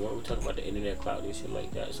 I mean, when we talking about the internet cloud and shit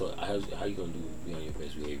like that, so how you gonna be on your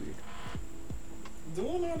best behavior?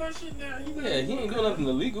 Doing all that shit now, you Yeah, he ain't doing nothing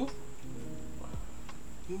illegal.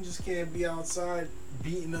 You just can't be outside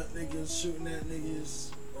beating up niggas, shooting at niggas,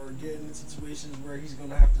 or getting in situations where he's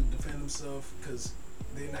gonna have to defend himself because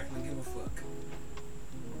they're not gonna give a fuck.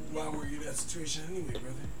 Why were you in that situation anyway,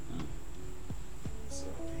 brother? So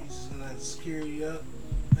he's just gonna have to security up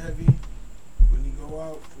heavy when you go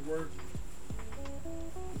out for work.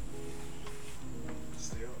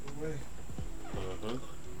 Stay out the way. Uh-huh.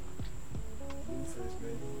 Blueface,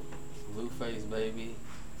 baby. Blueface, baby.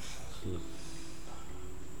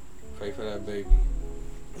 Pray for that baby.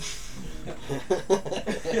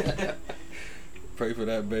 Pray for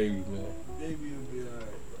that baby, man. Baby will be alright,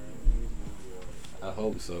 bro. I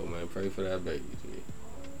hope so, man. Pray for that baby, G.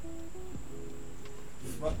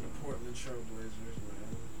 Fuck the Portland Trailblazers,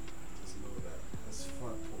 man. Just know that. That's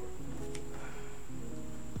fuck Portland.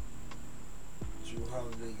 Drew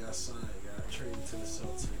Holiday got signed, got traded to the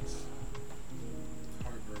Celtics.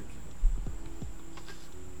 Heartbreaking.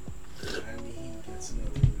 Miami Heat gets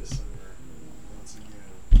nothing this summer. Once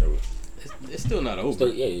again. It's still not over.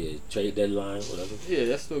 Still, yeah, trade deadline, whatever. Yeah,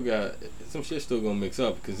 that's still got some shit still gonna mix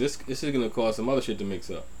up because this is gonna cause some other shit to mix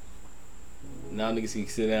up. Now niggas can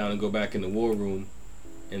sit down and go back in the war room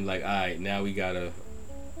and like, alright, now we gotta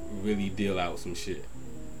really deal out some shit.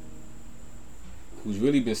 Who's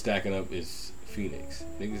really been stacking up is Phoenix.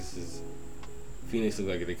 Phoenix look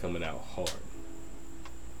like they coming out hard.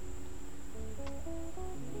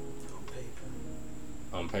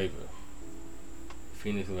 on paper,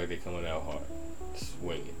 Phoenix look like they're coming out hard,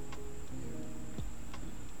 swinging.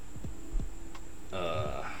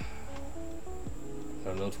 I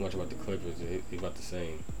don't know too much about the Clippers. They about the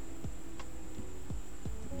same,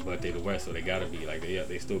 but they the West, so they gotta be like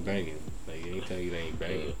they still banging. Like anytime you they ain't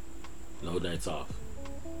banging. No nights off.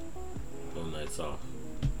 No nights off.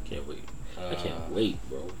 Can't wait. I can't wait,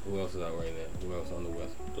 bro. Who else is out right now? Who else on the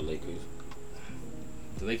West? The Lakers.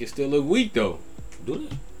 The Lakers still look weak though. Do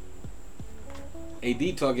they?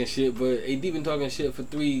 AD talking shit, but AD been talking shit for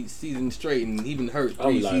 3 seasons straight, and he been hurt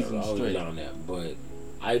 3 seasons straight. On that, but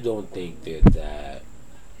I don't think they're that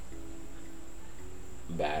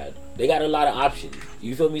bad. They got a lot of options.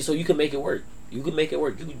 You feel me? So you can make it work. You can make it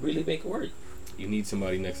work. You can really make it work. You need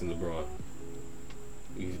somebody next to LeBron.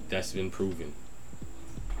 That's been proven.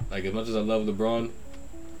 Like, as much as I love LeBron,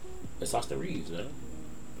 it's Austin Reeves, man.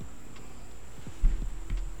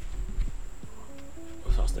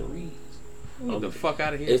 It's Austin Reeves. Get the fuck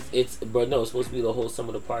out of here. It's bro. No, it's supposed to be the whole sum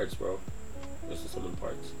of the parts, bro. It's the sum of the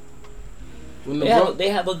parts. They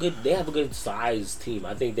have a good size team.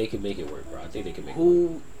 I think they can make it work, bro. I think they can make it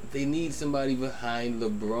work. They need somebody behind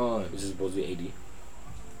LeBron. Which is supposed to be AD.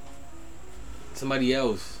 Somebody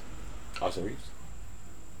else. Austin Reeves.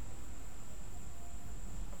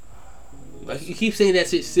 Like, you keep saying that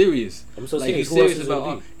shit serious. I'm so like, serious. You serious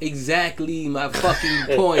about exactly my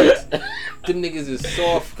fucking point. Them niggas is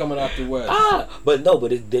soft coming out the West.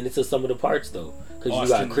 Then it's a sum of the parts though, because you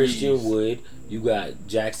got Christian Reeves. Wood, you got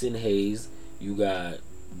Jackson Hayes, you got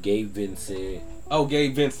Gabe Vincent. Oh,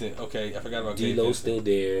 Gabe Vincent. Okay, I forgot about Gabe Vincent. D'Lo's still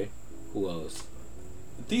there. Who else?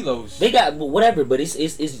 D'Lo's. They got whatever, but it's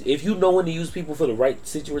if you know when to use people for the right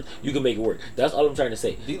situation, you can make it work. That's all I'm trying to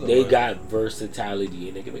say. They got versatility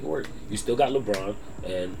and they can make it work. You still got LeBron,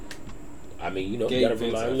 and I mean, you know, you got to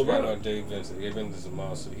rely on LeBron. About Gabe Vincent. Gabe Vincent's a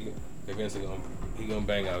monster. Gabe Vincent he gonna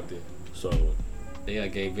bang out there. So they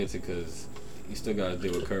got Gabe Vincent because you still got to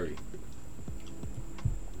deal with Curry.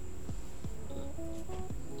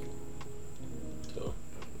 So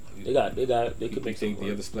they could make. Think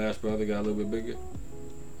the other Splash brother got a little bit bigger?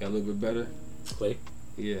 Got a little bit better? Clay?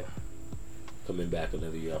 Yeah. Coming back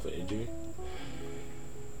another year off an injury?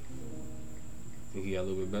 Think he got a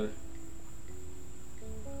little bit better?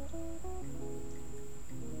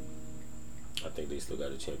 I think they still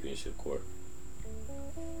got a championship core.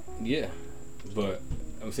 Yeah. But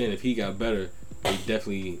I'm saying if he got better, they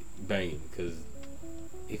definitely banging because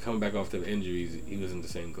he coming back off the injuries, he wasn't the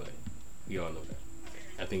same Clay. We all know that.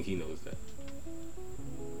 I think he knows that.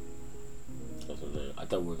 I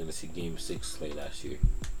thought we were gonna see Game 6 Clay last year.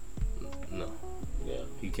 No. Yeah.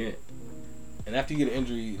 He can't. And after you get an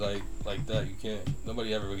injury like that, you can't.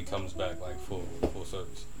 Nobody ever really comes back like full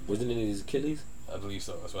service. Wasn't it his Achilles? I believe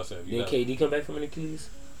so. That's what I said. Did KD come back from an Achilles?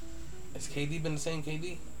 Has KD been the same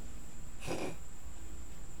KD?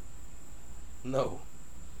 No.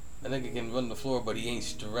 That nigga can run the floor, but he ain't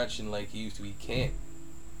stretching like he used to. He can't.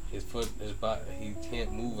 His foot, his body, he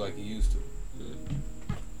can't move like he used to.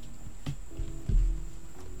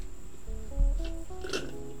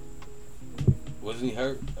 Wasn't he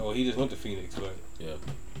hurt? Oh, he just went to Phoenix, but yeah,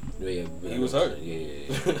 he was hurt. Yeah.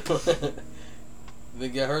 They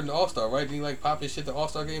got hurt in the All-Star, right? Did he pop his shit the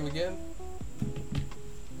All-Star game again?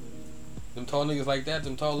 Them tall niggas like that,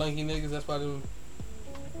 them tall lanky niggas. That's why them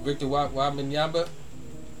Victor Wembanyama.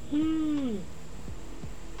 Can't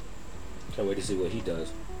wait to see what he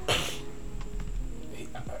does.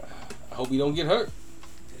 I hope he don't get hurt.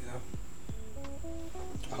 Yeah.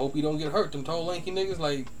 I hope he don't get hurt. Them tall lanky niggas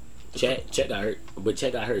like. Chet got hurt, but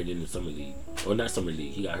Chet got hurt in the summer league, or not summer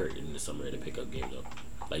league. He got hurt in the summer in the pickup game though,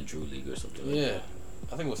 like Drew League or something. Like that.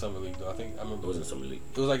 I think it was summer league though. I remember it wasn't summer league.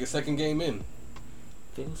 It was like a second game in. I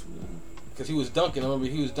think it was summer league. Because he was dunking. I remember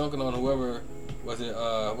he was dunking on whoever was it.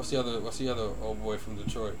 What's the other old boy from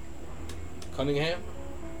Detroit? Cunningham.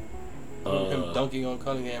 Him dunking on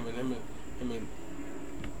Cunningham and him and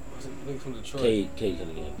what's it? I think from Detroit. Kate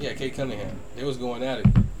Cunningham. Yeah, Kate Cunningham. They was going at it.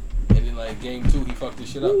 And then, like, game 2, he fucked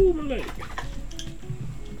this shit up. Ooh, my leg.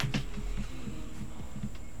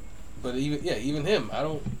 But even him,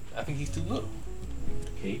 I think he's too little.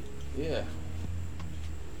 Kate? Yeah.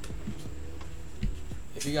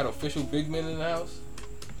 If you got official big men in the house,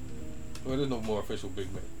 well, there's no more official big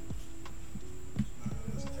men.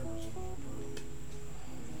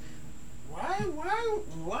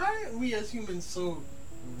 Why are we as humans so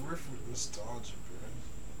riff with nostalgia, bro?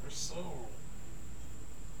 We're so...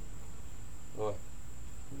 What?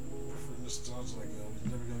 For nostalgia, like, yo, he's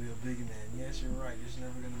never gonna be a big man. Yes, you're right. There's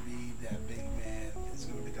never gonna be that big man. It's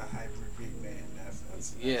gonna be the hybrid big man.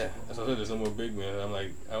 That's Yeah, that's what I said. There's no more big man. I'm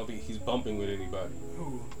like, I don't think he's bumping with anybody.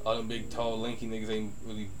 Who? All them big, tall, lanky niggas ain't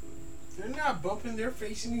really. They're not bumping. They're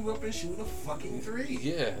facing you up and shooting a fucking three.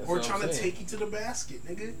 Yeah. That's Or what trying I'm to saying. take you to the basket,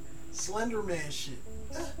 nigga. Slender man shit.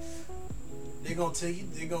 They're gonna take you.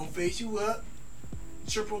 They're gonna face you up,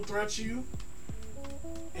 triple threat you,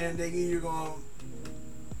 and you're gonna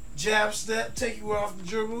jab step, take you off the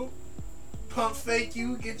dribble, pump fake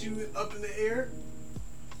you, get you up in the air,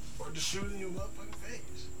 or just shooting your motherfucking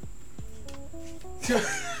face. They're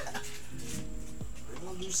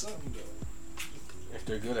gonna do something though. If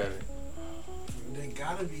they're good at it. They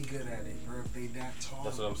gotta be good at it, bro. If they that tall.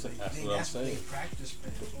 That's what I'm saying. That's what I'm saying. They practice,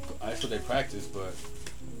 man. That's what they practice, but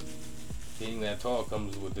being that tall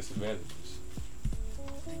comes with disadvantages.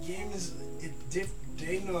 The game is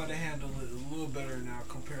they know how to handle it a little better now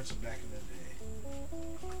compared to back in the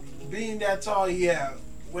day. Being that tall, yeah.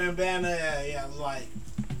 When banter, yeah, like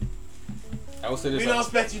I will say this. we don't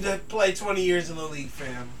expect you to play 20 years in the league,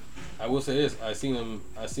 fam. I will say this. I seen him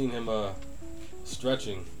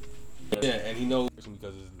stretching. Yeah, and he knows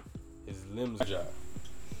because his limbs are job.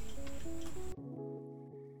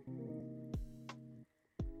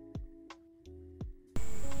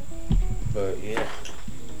 But yeah,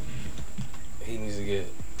 he needs to get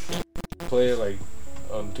player like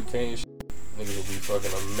 2K and shit. Niggas will be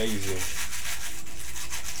fucking amazing.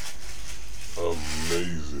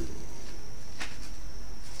 Amazing.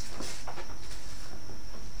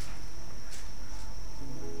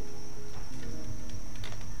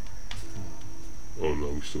 Oh no,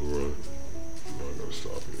 we still running. No, I gotta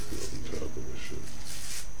stop it because I'm tapping this shit.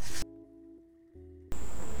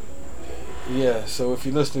 Yeah, so if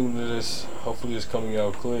you're listening to this, hopefully it's coming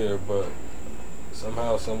out clear, but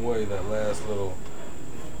somehow, some way, that last little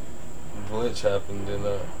glitch happened, and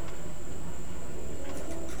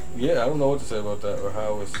yeah, I don't know what to say about that, or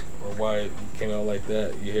how it's, or why it came out like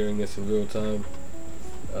that. You're hearing this in real time.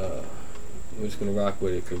 We're just gonna rock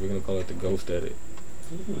with it, because we're gonna call it the ghost edit.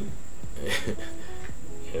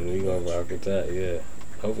 And we gonna rock with that, yeah.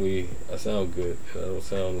 Hopefully I sound good. I don't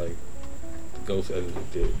sound like the ghost editor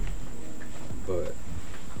did. But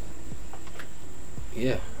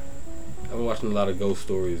yeah, I've been watching a lot of ghost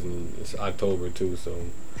stories, and it's October too, so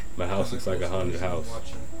my house looks like a haunted house.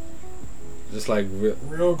 Just like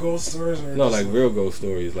real ghost stories, or no, like real ghost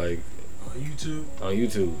stories, like on YouTube. On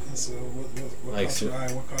YouTube. And so what like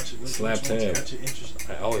caught you? Slap Tam.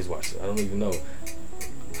 I always watch it. I don't even know.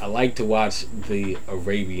 I like to watch the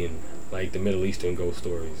Arabian, like the Middle Eastern ghost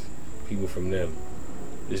stories, people from them,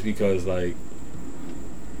 just because like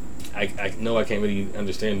I know I can't really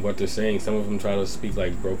understand what they're saying. Some of them try to speak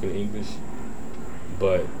like broken English,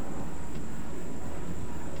 but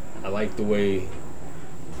I like the way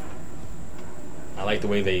they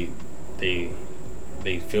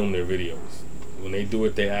film their videos. When they do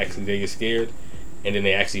it, they get scared, and then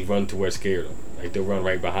they actually run to where it scared them. Like they'll run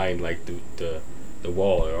right behind like the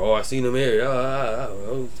wall. Or, oh, I seen them here.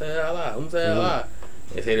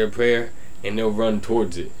 They say their prayer, and they'll run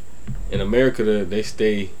towards it. In America,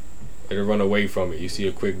 they'll run away from it. You see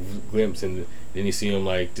a quick glimpse, and then you see them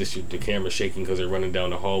like just the camera shaking because they're running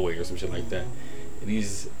down the hallway or some shit like that. And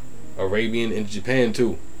these Arabian in Japan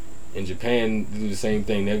too. In Japan, they do the same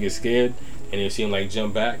thing. They'll get scared, and you'll see them like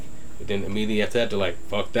jump back, but then immediately after that, they're like,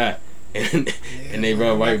 "Fuck that," and they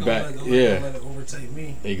run right back. Yeah, let it overtake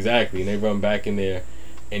me. Exactly, and they run back in there,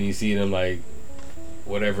 and you see them like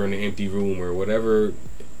whatever in an empty room or whatever.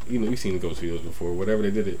 You know, you've seen the ghost videos before. Whatever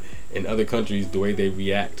they did it in other countries, the way they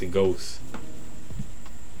react to ghosts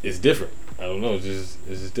is different. I don't know. It's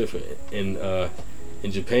just different.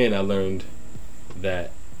 In Japan, I learned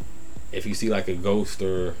that if you see like a ghost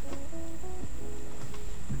or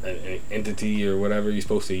an entity or whatever, you're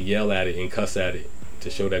supposed to yell at it and cuss at it to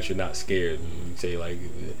show that you're not scared. You say like,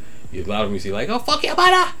 a lot of them you see like, "Oh fuck your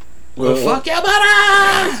mother!" Well, fuck your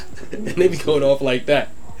mother! And they be going off like that.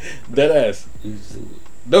 Dead ass.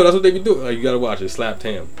 No, that's what they be doing. Like, you gotta watch it. Slap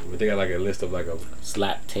Tam. But they got like a list of like a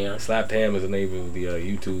Slap Tam. Slap Tam is the name of the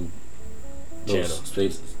YouTube channel.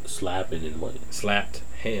 Space slapping and what? Slapped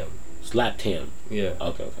Ham. Slapped Ham. Yeah.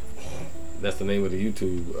 Okay. That's the name of the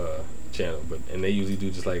YouTube channel. And they usually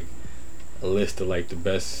do just like a list of like the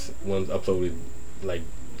best ones uploaded like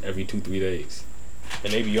every 2-3 days.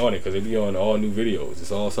 And they be on it because they be on all new videos.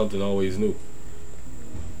 It's all something always new.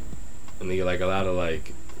 And they get like a lot of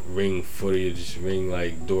like ring footage, ring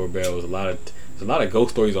like doorbells. There's a lot of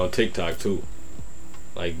ghost stories on TikTok too.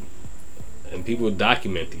 Like, and people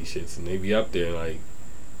document these shits and they be up there like,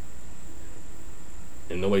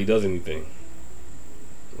 and nobody does anything.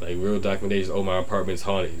 Like real documentation. Oh, my apartment's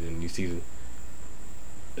haunted, and you see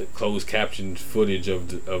closed captioned footage of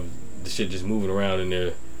the shit just moving around in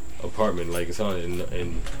their apartment, like it's on,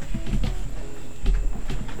 and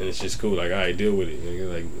it's just cool. Like, I deal with it.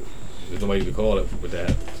 Nigga. Like, there's nobody to call it with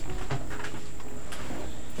that.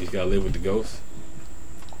 You just gotta live with the ghost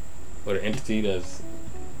or the entity that's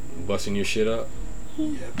busting your shit up.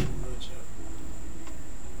 Yeah, pretty much.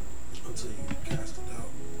 Until you cast it out.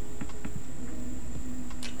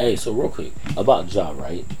 Hey, so real quick about Ja,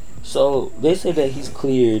 right? So they say that he's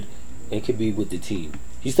cleared and could be with the team.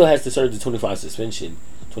 He still has to serve the 25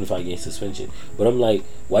 game suspension. But I'm like,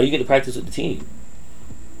 why do you get to practice with the team?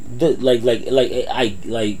 Like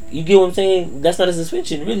you get what I'm saying? That's not a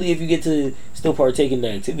suspension, really. If you get to still partake in the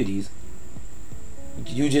activities,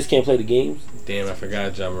 you just can't play the games. Damn, I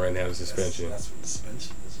forgot Ja Morant had a suspension. That's what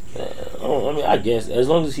suspension is. I mean, I guess as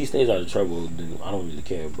long as he stays out of trouble, then I don't really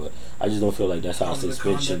care. But I just don't feel like that's how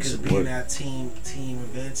suspension should being work. at team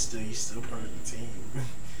events, still, he's still part of the team.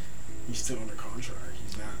 He's still under contract.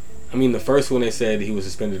 He's not. I mean, the first one they said he was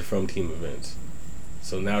suspended from team events.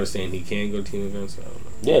 So now they're saying he can go to team events. I don't know.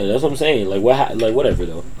 Yeah, that's what I'm saying. Like whatever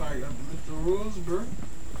though. Probably got to lift the rules, bro.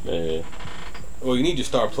 Yeah. Well, you need your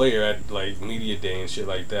star player at like media day and shit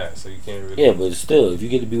like that, so you can't really. Yeah, but still, if you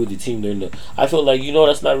get to be with the team during the, I feel like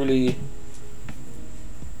that's not really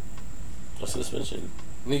a suspension.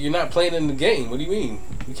 Nigga, you're not playing in the game. What do you mean?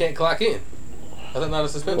 You can't clock in. That's not a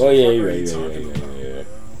suspension. Oh yeah, you're What are you right. talking about, bro? You're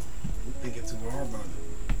thinking too hard about it.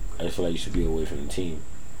 I just feel like you should be away from the team.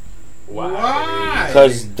 Why?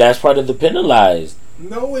 Because that's part of the penalized.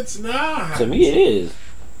 No, it's not. To me, it is.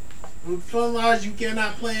 With penalized, you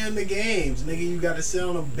cannot play in the games. Nigga, you got to sit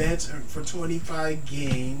on a bench for 25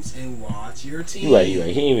 games and watch your team. You're right. He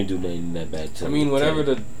didn't even do nothing that bad to I mean, whatever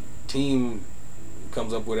the team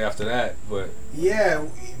comes up with after that, but... Yeah,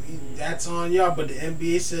 that's on y'all, but the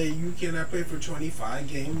NBA say you cannot play for 25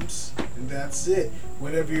 games, and that's it.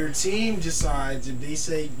 Whatever your team decides, if they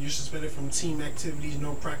say you're suspended from team activities,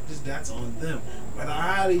 no practice, that's on them. But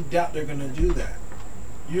I highly doubt they're going to do that.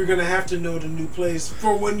 You're going to have to know the new plays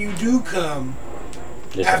for when you do come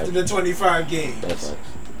after the 25 games. That's right.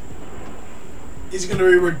 It's going to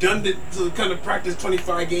be redundant to kind of practice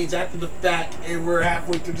 25 games after the fact, and we're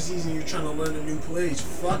halfway through the season, you're trying to learn the new plays.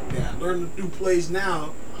 Fuck that. Learn the new plays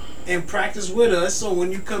now and practice with us, so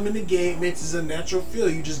when you come in the game, it's a natural feel.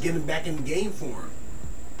 You just getting back in the game form.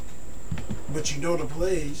 But you know the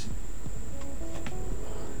plays.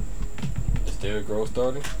 Is Derrick Rose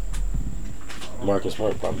starting? Marcus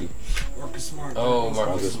Smart probably. Marcus Smart. Oh,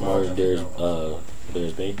 Marcus Smart.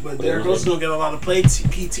 There's Bane. But Derrick Rose gonna get a lot of play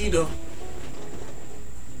PT though.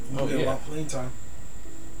 Oh, Get a yeah. lot of playing time.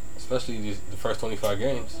 Especially the first 25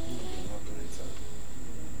 games.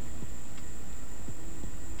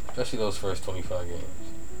 Especially those first 25 games.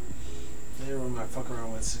 Everyone might fuck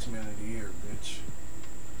around with 6 man of the year, bitch.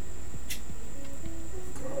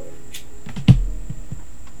 God.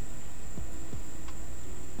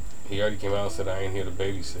 He already came out and said, I ain't here to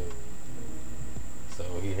babysit. So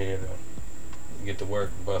he here to get to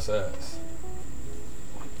work and bust ass.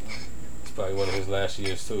 It's probably one of his last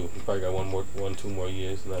years too. He probably got 2 more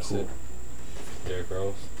years, and that's it. Derrick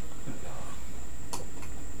Rose.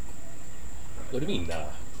 What do you mean, nah?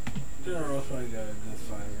 Derrick Rose probably got a good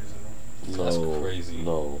 5 years in him. No, That's crazy.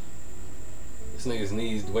 No. This nigga's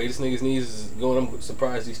knees, the way this nigga's knees is going, I'm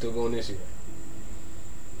surprised he's still going this year.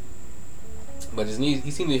 But his knees,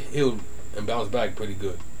 he seemed to heal and bounce back pretty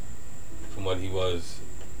good from what he was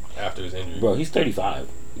after his injury. Bro, he's 35.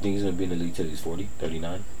 You think he's going to be in the league till he's 40,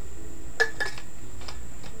 39?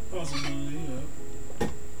 Possibility, yeah.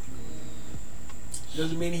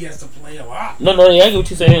 Doesn't mean he has to play a lot. No, I get what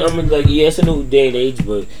you're saying. I mean, like, yeah, it's a new day and age,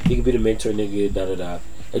 but he could be the mentor nigga, da-da-da.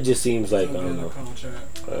 It just seems like, I don't know.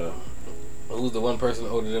 Who's the one person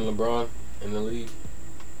older than LeBron in the league?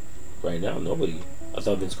 Right now, nobody. I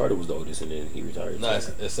thought Vince Carter was the oldest, and then he retired. No,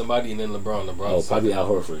 it's somebody and then LeBron. Oh, probably Al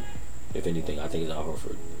Horford. If anything, I think it's Al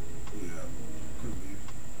Horford. Yeah, could be.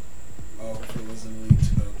 Al Horford was in the league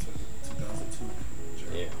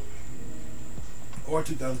 2002. Yeah. Or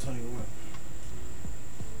 2021.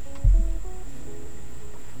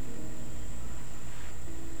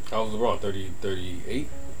 How was LeBron? 30, 38?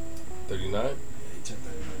 39? Yeah, he turned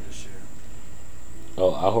 39 this year.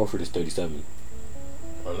 Oh, Al Horford is 37.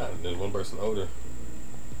 Oh, not. There's one person older.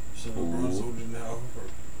 So LeBron's older than Al Horford.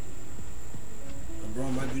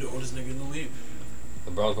 LeBron might be the oldest nigga in the league.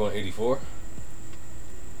 LeBron's going 84?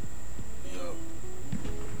 Yo.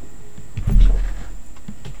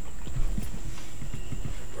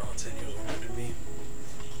 LeBron 10 years older than me.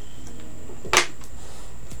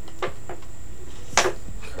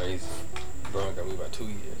 Crazy. LeBron got me about 2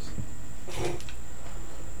 years.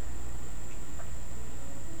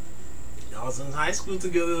 Y'all was in high school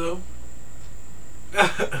together though.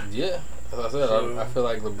 Yeah. As I said, I feel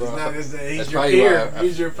like LeBron. It's not just that he's that's your probably peer. why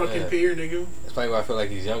He's your fucking peer, nigga. That's probably why I feel like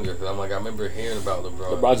he's younger. Because I'm like, I remember hearing about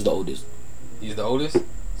LeBron. LeBron's the oldest. He's the oldest?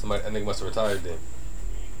 Somebody, I think must have retired then.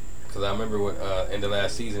 Because I remember when in the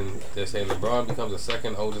last season, they're saying LeBron becomes the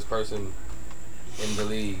second oldest person in the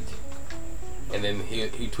league. And then he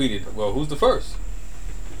tweeted, well, who's the first?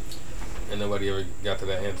 And nobody ever got to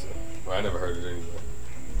that answer. Well, I never heard it anyway.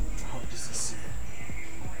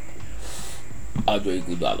 Andre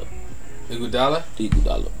Iguodala.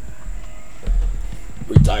 Iguodala?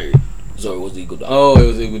 Retired. So it was Iguodala. Oh, it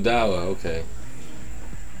was Iguodala. Okay.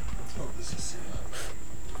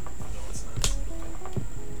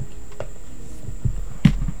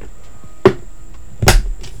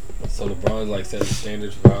 So LeBron's like setting the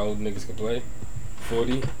standards for how old niggas can play?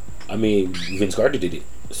 40? I mean, Vince Carter did it.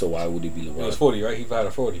 So why would it be LeBron? It was 40, right? He had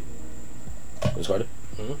a 40. Vince Carter?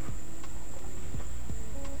 Mm-hmm.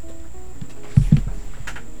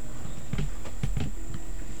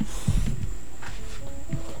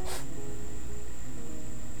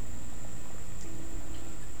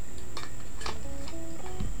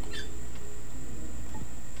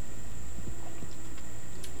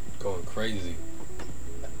 Going crazy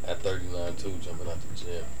at 39 too, jumping out the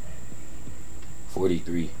gym.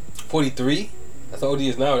 43. 43? That's how old he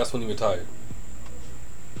is now. That's when he retired.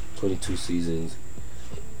 22 seasons.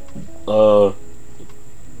 Hold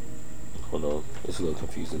on. It's a little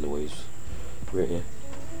confusing the way it's written.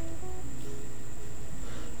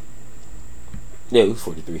 Yeah, it was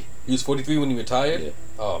 43. He was 43 when he retired? Yeah.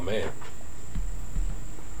 Oh, man.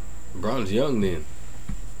 LeBron's young then.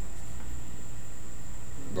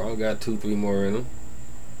 LeBron got 2-3 more in him.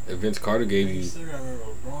 If Vince Carter gave you... still gotta remember,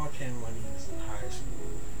 LeBron came when he was in high school.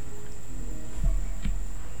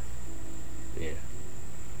 Yeah.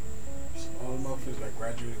 So all the motherfuckers that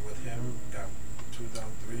graduated with him got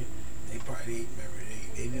 2003. They probably remember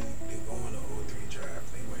they didn't go in the 03 draft.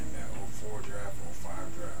 They went in that 04 draft,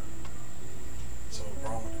 05 draft. So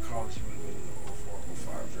LeBron went to college. He would have been in the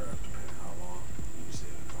 04, 05 draft, depending on how long he was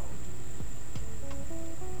in college.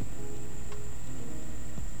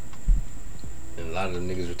 And a lot of them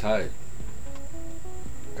niggas retired.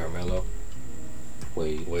 Carmelo.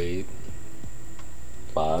 Wade.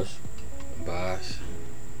 Bosh.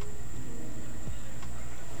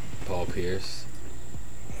 Paul Pierce.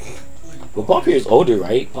 Well, Paul Pierce older,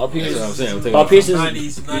 right? Paul Pierce. That's what I'm saying. Paul Pierce is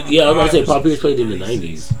 90s, yeah, I was about to say Paul Pierce played in the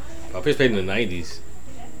 90s. Paul Pierce played in the 90s.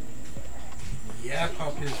 Yeah,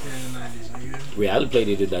 Paul Pierce played in the 90s, nigga. Ray Allen played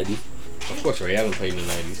in the 90s. Of course, Ray Allen played in the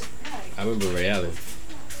 90s. I remember Ray Allen.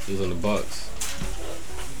 He was on the Bucks.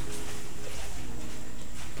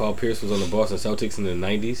 Paul Pierce was on the Boston Celtics in the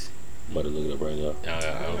 90s. I'm about to look it up right now.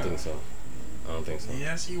 I don't think so.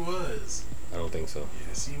 Yes, he was. I don't think so.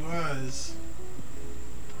 Yes, he was.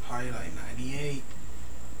 Probably like 98.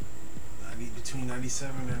 Between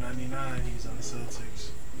 97 and 99, he was on the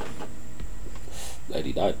Celtics.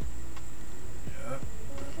 99. Yeah,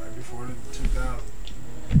 right before the 2000.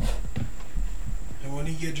 And when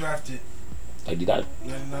he get drafted? 99.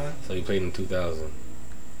 99? So he played in 2000.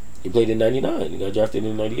 He played in 99. He got drafted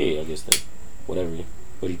in 98, I guess then. Whatever.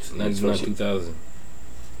 But he 99, 2000.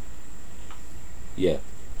 Yeah.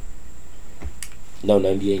 No,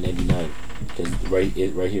 98, 99. Because right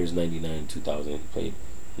here is 99, 2000. He played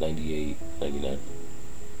 98, 99.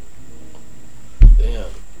 Damn.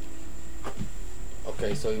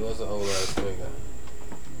 Okay, so he was an old ass nigga.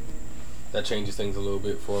 That changes things a little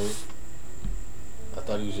bit for me. I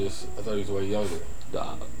thought he was way younger.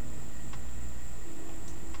 Dog.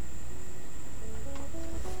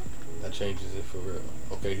 That changes it for real.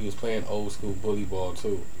 Okay, he was playing old school bully ball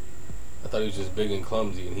too. I thought he was just big and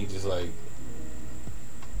clumsy, and he just like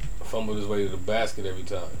fumbled his way to the basket every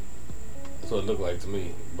time. That's what it looked like to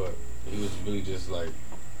me. But he was really just like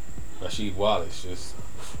Rasheed Wallace, just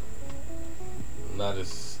not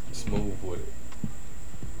as smooth with it.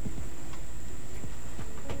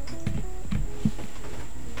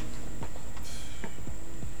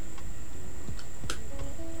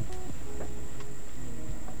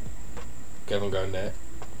 Kevin Garnett.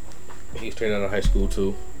 He's straight out of high school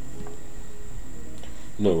too.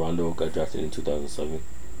 You know Rondo got drafted in 2007.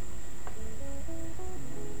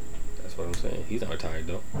 That's what I'm saying. He's not retired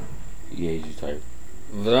though. Yeah, he's retired.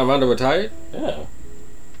 Was Rondo retired? Yeah.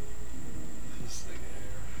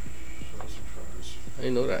 I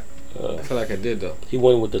didn't know that. I feel like I did though. He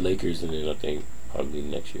won with the Lakers, and then I think probably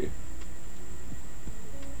next year.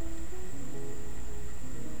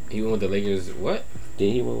 He went with the Lakers. What?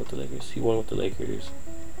 Then he won with the Lakers. He won with the Lakers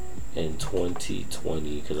in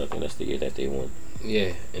 2020 because I think that's the year that they won.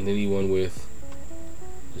 Yeah, and then he won with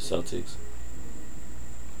the Celtics.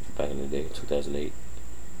 back in the day, 2008.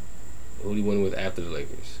 Who he won with after the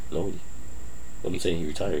Lakers? Nobody. What are you saying? He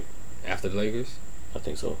retired? After the Lakers? I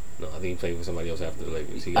think so. No, I think he played for somebody else after the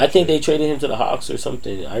Lakers. I think they traded him to the Hawks or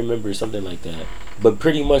something. I remember something like that. But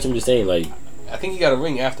pretty much, I'm just saying, like, I think he got a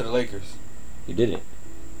ring after the Lakers. He didn't.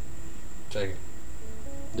 Check it.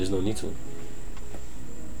 There's no need to.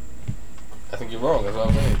 I think you're wrong. That's what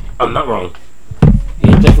I'm saying. I'm not wrong. He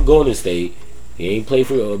ain't play for Golden State. He ain't play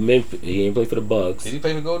for Memphis. He ain't play for the Bucks. Did he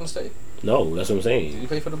play for Golden State? No, that's what I'm saying. Did he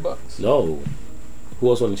play for the Bucks? No. Who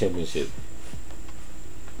else won the championship?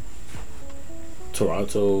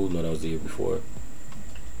 Toronto. No, that was the year before.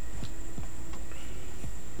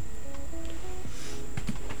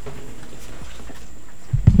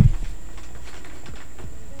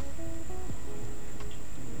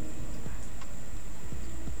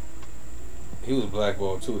 He was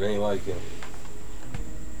blackballed too. They ain't like him.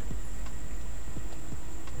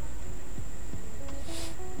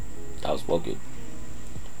 I was spoken.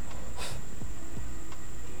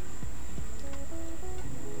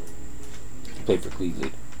 He played for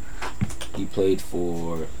Cleveland. He played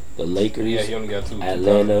for the Lakers. Yeah, he only got 2.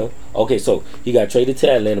 Atlanta. Okay, so he got traded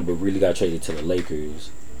to Atlanta, but really got traded to the Lakers,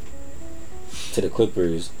 to the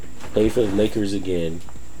Clippers. Played for the Lakers again,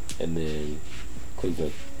 and then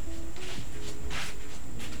Cleveland.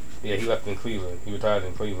 Yeah, he left in Cleveland. He retired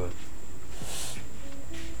in Cleveland.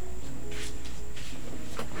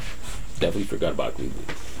 Definitely forgot about Cleveland.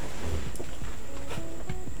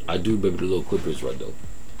 I do remember the little Clippers run though.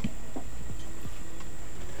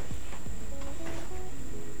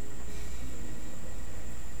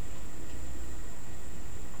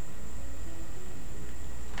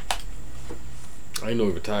 I ain't know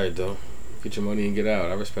he retired though. Get your money and get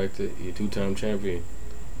out. I respect it. You're a 2-time champion.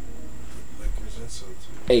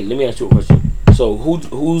 Hey, let me ask you a question. So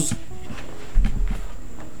who's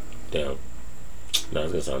damn. Nah,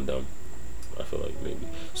 it's gonna sound dumb. I feel like maybe.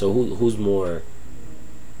 So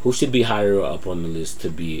who should be higher up on the list to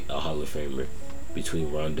be a Hall of Famer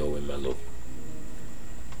between Rondo and Melo?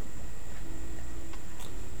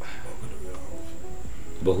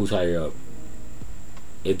 But who's higher up?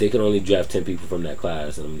 If they could only draft 10 people from that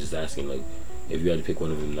class, and I'm just asking, like, if you had to pick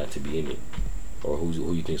one of them not to be in it, or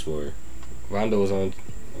who you think's more? Rondo was on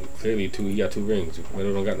clearly 2. He got 2 rings.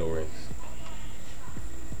 Melo don't got no rings.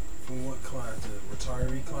 From what class? The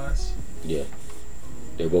retiree class? Yeah,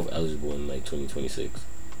 they're both eligible in like 2026.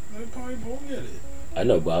 They probably both get it. I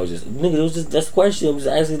know, but I was just that's the question. I was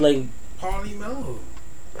just asking, like, Probably Melo.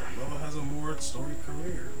 Melo has a more storied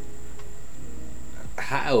career.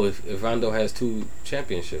 How if Rondo has 2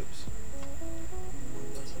 championships?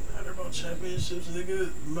 Doesn't matter about championships,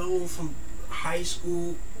 nigga. Melo from high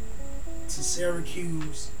school to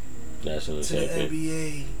Syracuse national to champion. the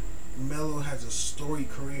NBA. Melo has a storied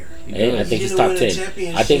career. And I think he's top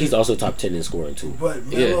 10. I think he's also top 10 in scoring too. But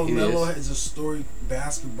Melo has a storied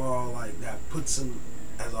basketball like that puts him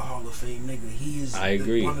as a Hall of Fame nigga. He is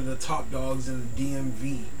one of the top dogs in the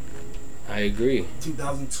DMV. I agree.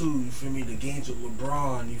 2002, you feel me? The games with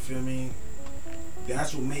LeBron, you feel me?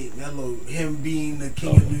 That's what made Melo, him being the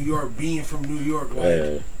king of New York, being from New York,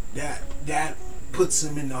 like that puts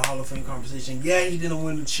him in the Hall of Fame conversation. Yeah, he didn't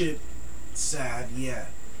win the chip. Sad, yeah.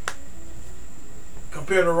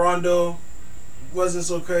 Compared to Rondo, wasn't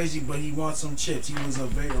so crazy, but he won some chips. He was a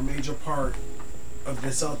major part of the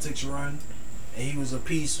Celtics run, and he was a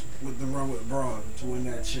piece with the run with Braun to win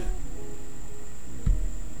that chip.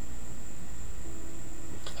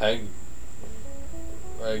 I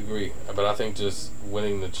agree, but I think just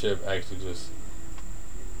winning the chip actually just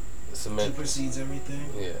cement supersedes everything.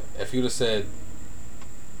 Yeah, if you'd have said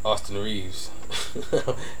Austin Reeves,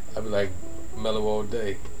 I'd be like Melo all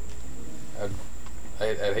day.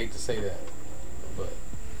 I'd hate to say that, but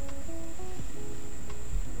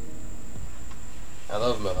I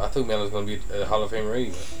love Melo. I think Melo's gonna be a Hall of Famer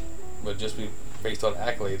anyway, but just based on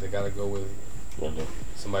accolades, I gotta go with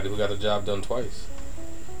somebody who got the job done twice.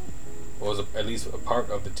 Or was at least a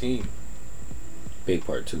part of the team. Big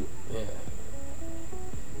part too. Yeah.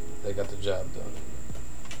 They got the job done.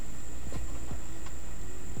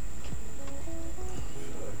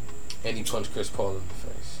 And he punched Chris Paul in the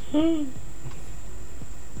face.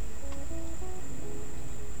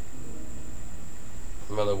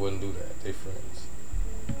 Melo wouldn't do that. They friends.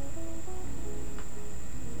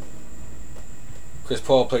 Chris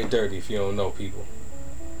Paul played dirty if you don't know, people.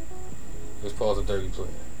 Chris Paul's a dirty player.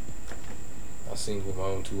 I seen it with my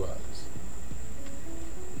own 2 eyes.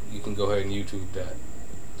 You can go ahead and YouTube that,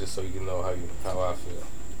 just so you can know how I feel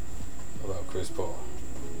about Chris Paul.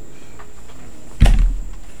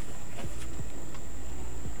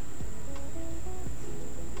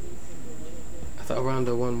 I thought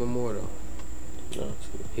Rondo won one more though. No,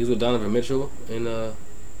 He's with Donovan Mitchell in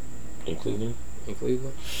Cleveland. In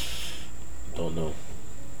Cleveland. Don't know.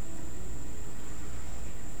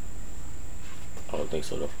 I don't think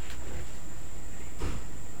so though.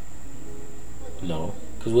 No,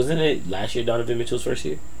 because wasn't it last year Donovan Mitchell's first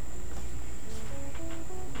year?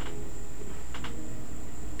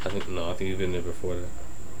 I think he's been there before that.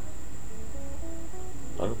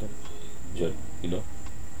 I don't think. You know.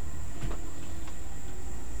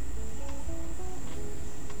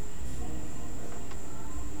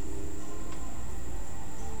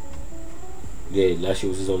 Yeah, last year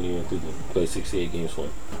was his only year in Cleveland. Played 68 games for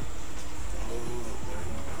him.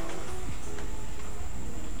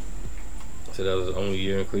 So that was his only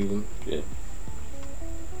year in Cleveland? Yeah.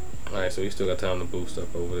 Alright, so he still got time to boost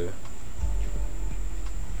up over there.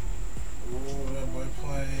 Oh, that boy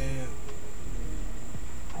playing.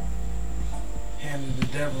 Handed the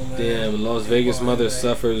devil, man. Damn, Las Vegas mother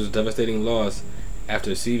suffers devastating loss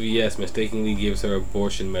after CVS mistakenly gives her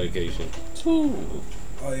abortion medication. Ooh.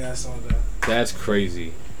 Oh, yeah, I saw that. That's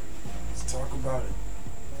crazy. Let's talk about it.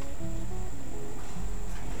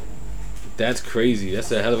 That's crazy.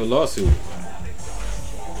 That's a hell of a lawsuit.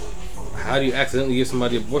 How do you accidentally give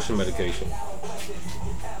somebody abortion medication?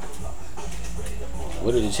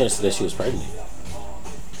 What are the chances that she was pregnant?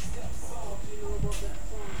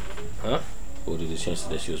 Huh? What are the chances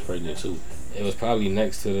that she was pregnant too? It was probably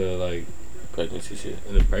next to the pregnancy shit.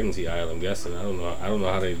 In the pregnancy aisle, I'm guessing. I don't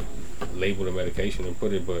know how they label the medication and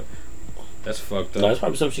put it, but that's fucked up. No, it's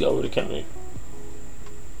probably something she got over the counter.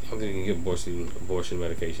 I don't think you can get abortion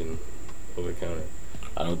medication over the counter.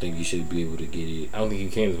 I don't think you should be able to get it. I don't think you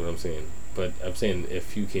can is what I'm saying. But I'm saying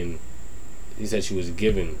if you can, he said she was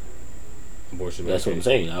given abortion medication. That's what I'm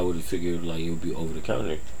saying. I would have figured it would be over the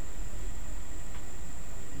counter.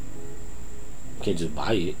 You can't just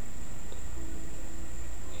buy it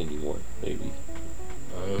anymore, maybe.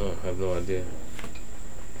 I don't know. I have no idea.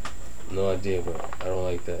 No idea, but I don't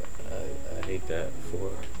like that. I hate that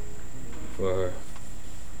for her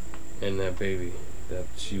and that baby that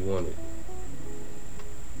she wanted.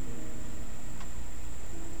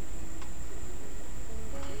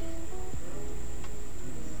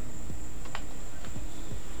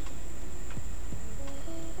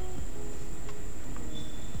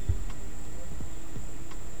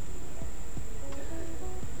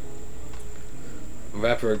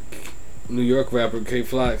 New York rapper K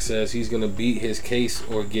Flock says he's gonna beat his case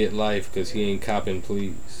or get life because he ain't copping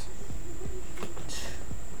pleas.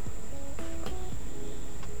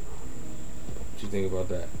 What you think about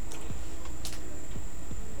that?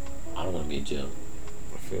 I don't want to be in jail.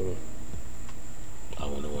 I feel it. I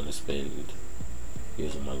wouldn't want to spend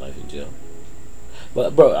years of my life in jail.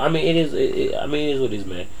 But bro, I mean, it is what it is,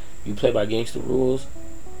 man. You play by gangster rules.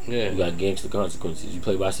 Yeah. You got gangster consequences. You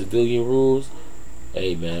play by civilian rules.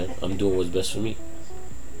 Hey man, I'm doing what's best for me.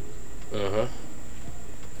 Uh-huh.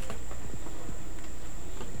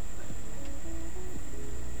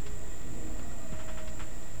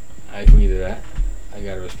 I agree to that. I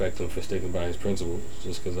gotta respect him for sticking by his principles,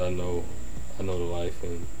 just because I know the life,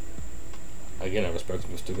 and again, I respect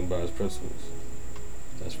him for sticking by his principles.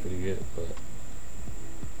 That's pretty good, but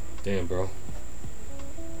damn, bro,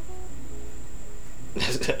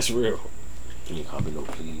 that's real. You ain't call me no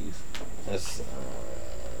please. That's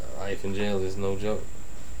life in jail is no joke.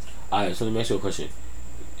 Alright, so let me ask you a question.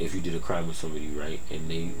 If you did a crime with somebody, right, and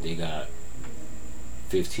they got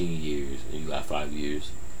 15 years and you got 5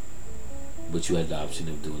 years, but you had the option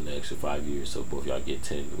of doing the extra 5 years, so both y'all get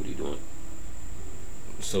 10, what are you doing?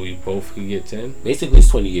 So we both could get 10? Basically, it's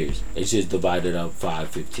 20 years. It's just divided up 5,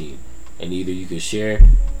 15. And either you can share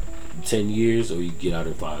 10 years or you get out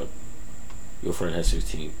in 5. Your friend has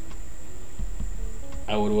 15.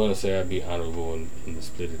 I would want to say I'd be honorable and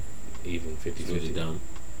split it even 50-50. Split it down.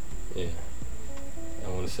 Yeah. I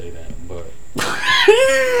want to say that, but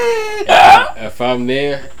if I'm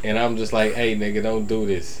there and I'm just like, hey, nigga, don't do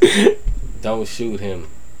this. Don't shoot him.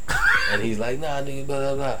 And he's like, nah, nigga, blah,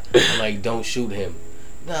 blah, blah. I'm like, don't shoot him.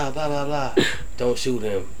 Nah, blah, blah, blah. Don't shoot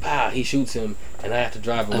him. Pow, he shoots him, and I have to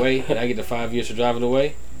drive away, and I get the 5 years for driving away.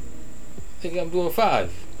 I think I'm doing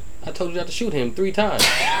 5. I told you not to shoot him 3 times.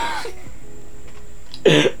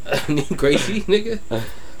 Crazy, nigga.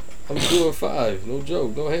 I'm doing 5. No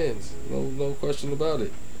joke. No hands. No question about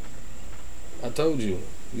it. I told you.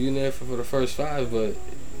 You in there for the first 5, but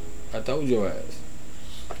I told your ass.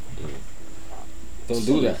 Don't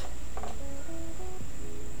do that.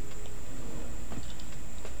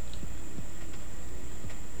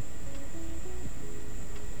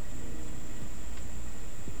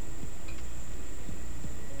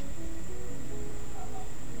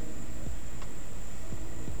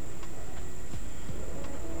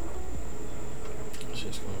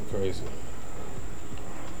 crazy.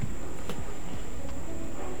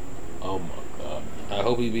 Oh my god. I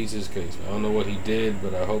hope he beats his case. I don't know what he did,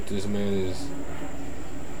 but I hope this man is.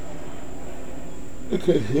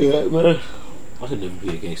 Okay, yeah, man. I could never be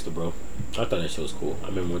a gangster, bro. I thought that shit was cool. I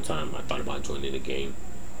remember one time I thought about joining a gang.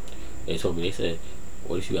 They told me, they said,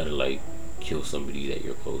 what if you gotta, like, kill somebody that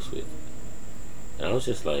you're close with? And I was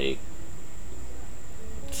just like,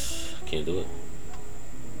 I can't do it.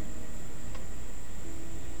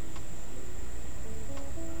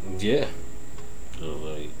 Yeah. I was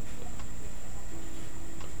like,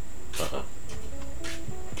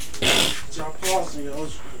 Y'all pausing. I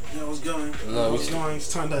was going. No, I was going.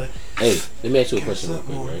 It's time to. hey, let me ask you a question real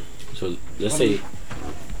quick, right? So let's say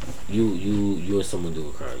you and someone do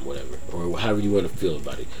a crime, whatever, or however you want to feel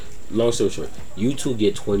about it. Long story short, you two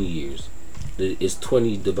get 20 years. It's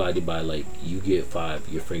 20 divided by, like, you get 5,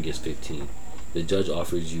 your friend gets 15. The judge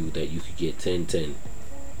offers you that you could get 10.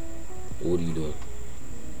 What are you doing?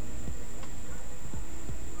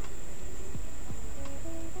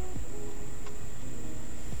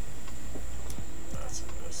 That's a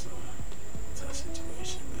tough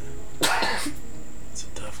situation, man. It's a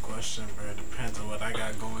tough question, bro. Depends on what I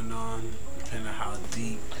got going on. Depends on how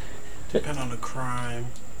deep. Depends on the crime.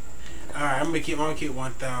 Alright, I'm gonna keep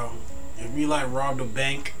 1,000. If we like robbed a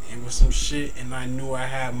bank and with some shit and I knew I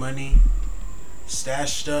had money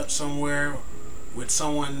stashed up somewhere with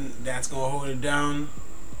someone that's gonna hold it down,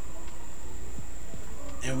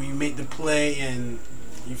 and we make the play and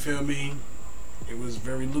you feel me, it was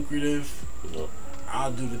very lucrative, No.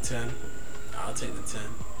 I'll do the 10. I'll take the 10.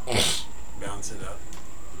 Balance it up.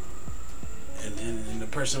 And the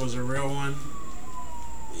person was a real one,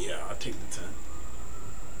 yeah, I'll take the 10.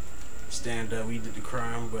 Stand up, we did the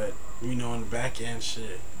crime, but you know, on the back end,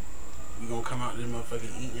 shit, we gonna come out this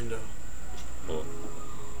motherfucking eating though.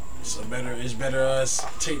 So it's better us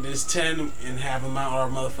take this 10 and have them out our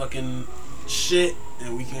motherfucking shit,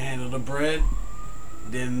 and we can handle the bread.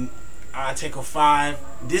 Then I take a 5.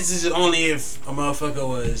 This is only if a motherfucker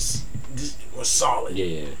was solid.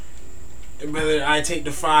 Yeah. Whether I take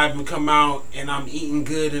the 5 and come out and I'm eating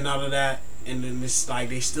good and all of that, and then it's like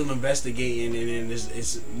they still investigating, and then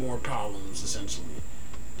it's more problems essentially.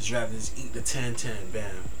 Just rather just eat the 10, bam.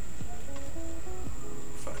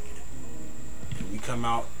 Fuck it. And we come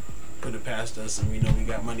out, put it past us, and we know we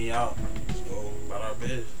got money out. Just go about our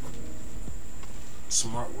biz.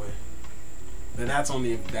 Smart way. But that's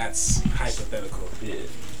only if that's hypothetical. Yeah.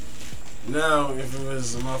 No, if it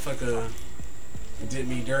was a motherfucker did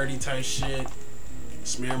me dirty type shit,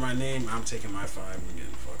 smear my name, I'm taking my 5 and getting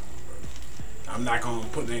the fuck on, bro. I'm not gonna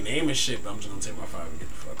put their name and shit, but I'm just gonna take my 5 and get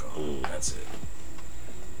the fuck on. That's it.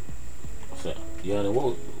 So, Yana,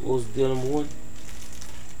 what was deal number 1?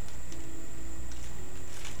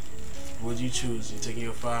 What'd you choose? You taking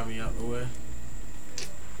your 5 and you out the way?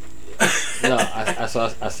 No, I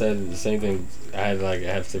said the same thing. I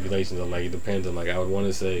have stipulations. I'm like, it depends. I'm like, I would want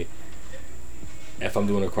to say, if I'm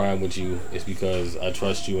doing a crime with you, it's because I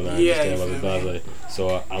trust you and I understand what it's about.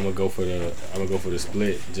 So I'm gonna go for the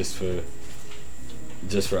split just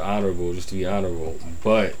for honorable, just to be honorable.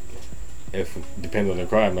 But if depends on the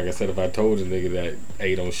crime, like I said, if I told the nigga that,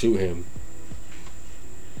 hey, don't shoot him,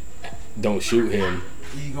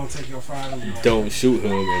 You gonna take your 5 and don't shoot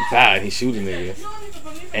him, and he shoot a nigga,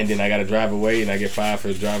 and then I gotta drive away and I get 5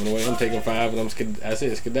 for driving away. I'm taking 5 and that's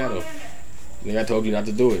it, skedaddle. Nigga, I told you not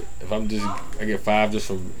to do it. If I get 5 just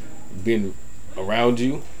from being around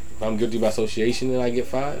you. If I'm guilty by association and I get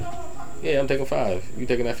 5, yeah, I'm taking 5. You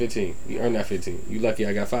taking that 15. You earned that 15. You lucky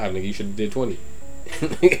I got 5, nigga. You should have did 20.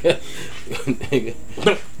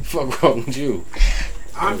 Nigga, fuck wrong with you?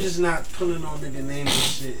 I'm just not pulling on nigga names and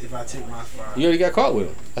shit if I take my 5. You already got caught with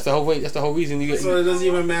him. That's the whole way. That's the whole reason you get. So it doesn't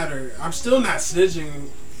even matter. I'm still not snitching.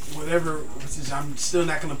 Whatever. I'm still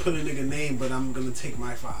not gonna put a nigga name, but I'm gonna take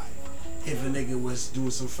my 5 if a nigga was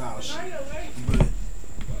doing some foul shit. But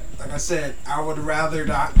like I said, I would rather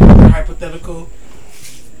not hypothetical.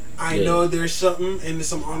 I know there's something and there's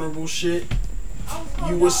some honorable shit.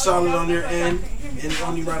 You was solid on your end, and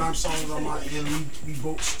only right I'm solid on my end. We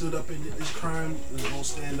both stood up and did this crime. We both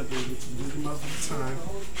stand up and do the motherfucking time.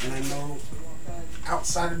 And I know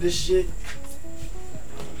outside of this shit,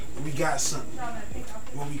 we got something.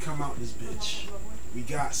 When we come out this bitch, we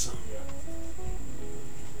got something.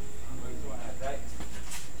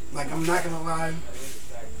 Like, I'm not gonna lie,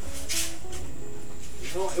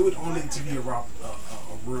 it would only to be a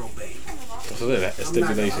real bank. So there's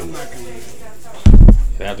stipulations.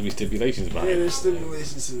 There have to be stipulations behind it. Yeah, there's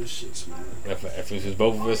stipulations to this shit, man. If it's just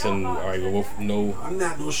both of us and alright, we both know. I'm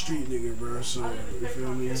not no street nigga, bro. So you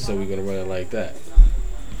feel me? So we're gonna run it like that.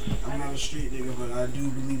 I'm not a street nigga, but I do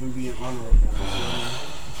believe in being honorable.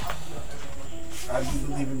 I do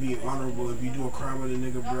believe in being honorable. If you do a crime with a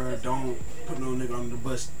nigga, bro, don't put no nigga on the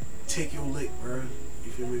bus. Take your lick, bro.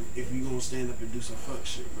 You feel me? If you gonna stand up and do some fuck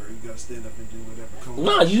shit, bro, you gotta stand up and do whatever comes.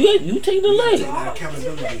 Nah, you take the lick. Take that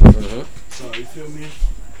accountability. So you feel me?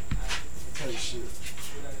 Type of shit.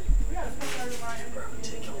 Bro,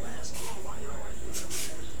 take your ass off while you're already.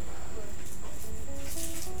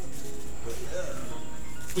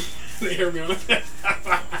 They heard me on that.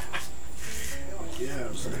 Yeah,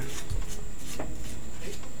 man.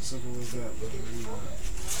 Simple as that, but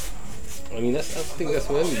I mean, I think that's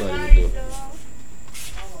what everybody would do.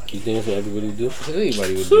 You think that's what everybody would do? That's what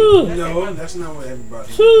anybody would do. no, that's not what everybody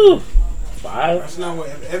would do. That's not what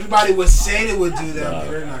everybody would say they would do that, but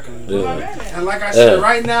they're not gonna do it. And like I said,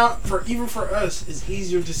 right now, even for us, it's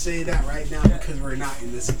easier to say that right now because we're not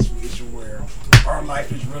in this situation where our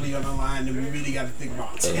life is really on the line and we really got to think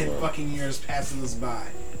about 10 fucking years passing us by.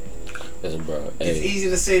 Listen, bro. It's easy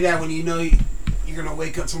to say that when you know you're gonna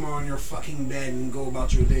wake up tomorrow in your fucking bed and go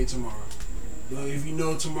about your day tomorrow. But if you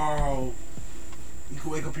know tomorrow you can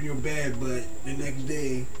wake up in your bed, but the next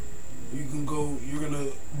day you're gonna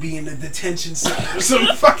be in the detention center or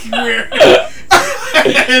something fucking weird.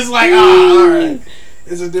 It's like, alright.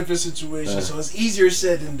 It's a different situation, so it's easier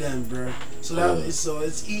said than done, bro. So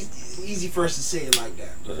it's easy for us to say it like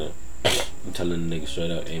that. Listen, I'm telling the nigga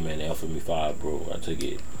straight up, hey man, they offered me 5, bro. I took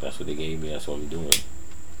it. That's what they gave me. That's what I'm doing.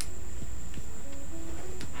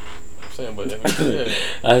 But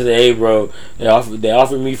I said, hey, bro, they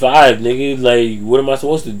offered me 5, nigga. Like, what am I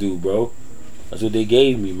supposed to do, bro? That's what they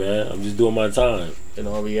gave me, man. I'm just doing my time. In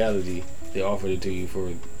all reality, they offered it to you for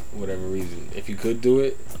whatever reason. If you could do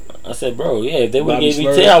it, I said, bro, yeah, if they would have gave me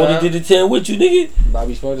 10, I would have did the 10 with you, nigga.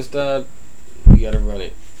 Bobby Smurder style, you gotta run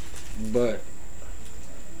it. But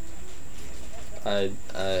I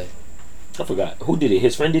forgot. Who did it?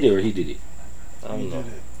 His friend did it or he did it? I don't know.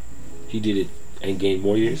 He did it and gained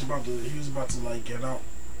more years? He was about to like get out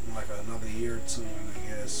in like another year or two, and I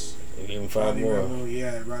guess they gave him 5 more.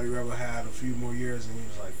 Roddy Rebel had a few more years, and he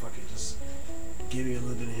was like, "Fuck it, just give me a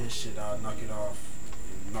little bit of his shit. I'll knock it off,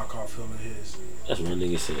 and knock off him and his." That's what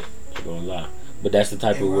nigga said. I'm gonna lie, but that's the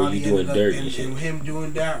type of where you doing dirty and shit. And him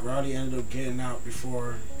doing that, Roddy ended up getting out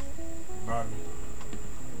before Bobby.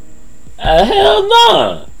 Hell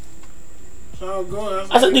nah. So go.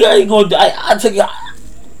 I said, nigga, I ain't gonna. I took it.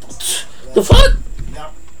 The fuck?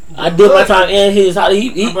 Yep. I did my time and his. How did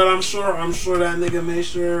he? But I'm sure that nigga made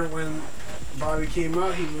sure when Bobby came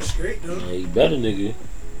out, he was straight though. Yeah, he better, nigga.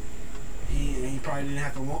 He probably didn't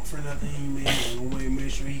have to want for nothing. He made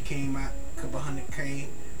sure he came out couple hundred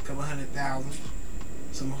thousand,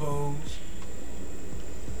 some hoes.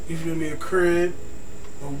 You feel me? A crib,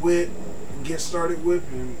 a whip, get started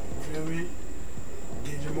whipping. You feel me?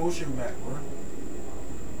 Get your motion back, bro.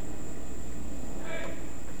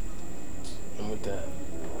 And with that,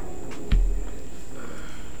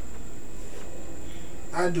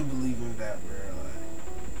 I do believe in that, bro. Like,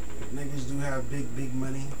 if niggas do have big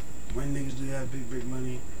money, when niggas do have big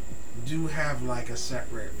money, do have like a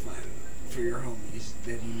separate fund for your homies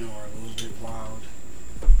that you know are a little bit wild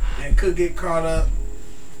and could get caught up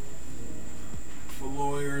for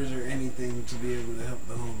lawyers or anything to be able to help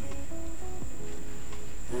the homie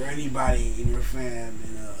or anybody in your fam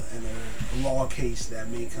in a law case that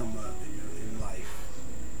may come up in life.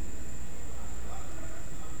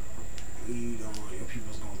 You don't want your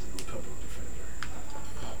people's going to no public defender.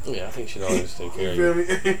 yeah, I think you should always take care of You your.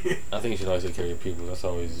 feel me? I think you should always take care of your people. That's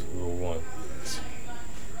always rule 1.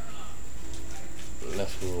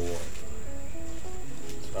 That's rule 1.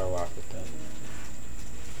 So I rock with that.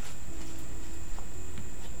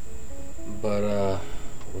 But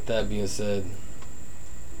with that being said,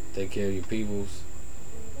 take care of your peoples.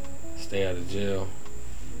 Stay out of jail.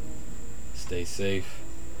 Stay safe.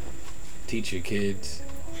 Teach your kids.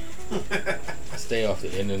 Stay off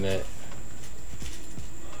the internet.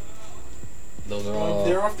 Those are all.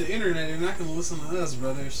 They're off the internet. They're not gonna listen to us,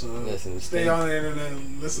 brother. So Listen, stay on the internet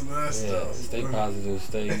and listen to us. Yeah, though. stay positive.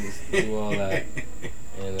 Do all that,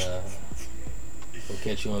 and we'll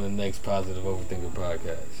catch you on the next Positive Overthinker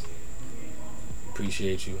Podcast.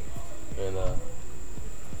 Appreciate you, and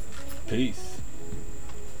peace.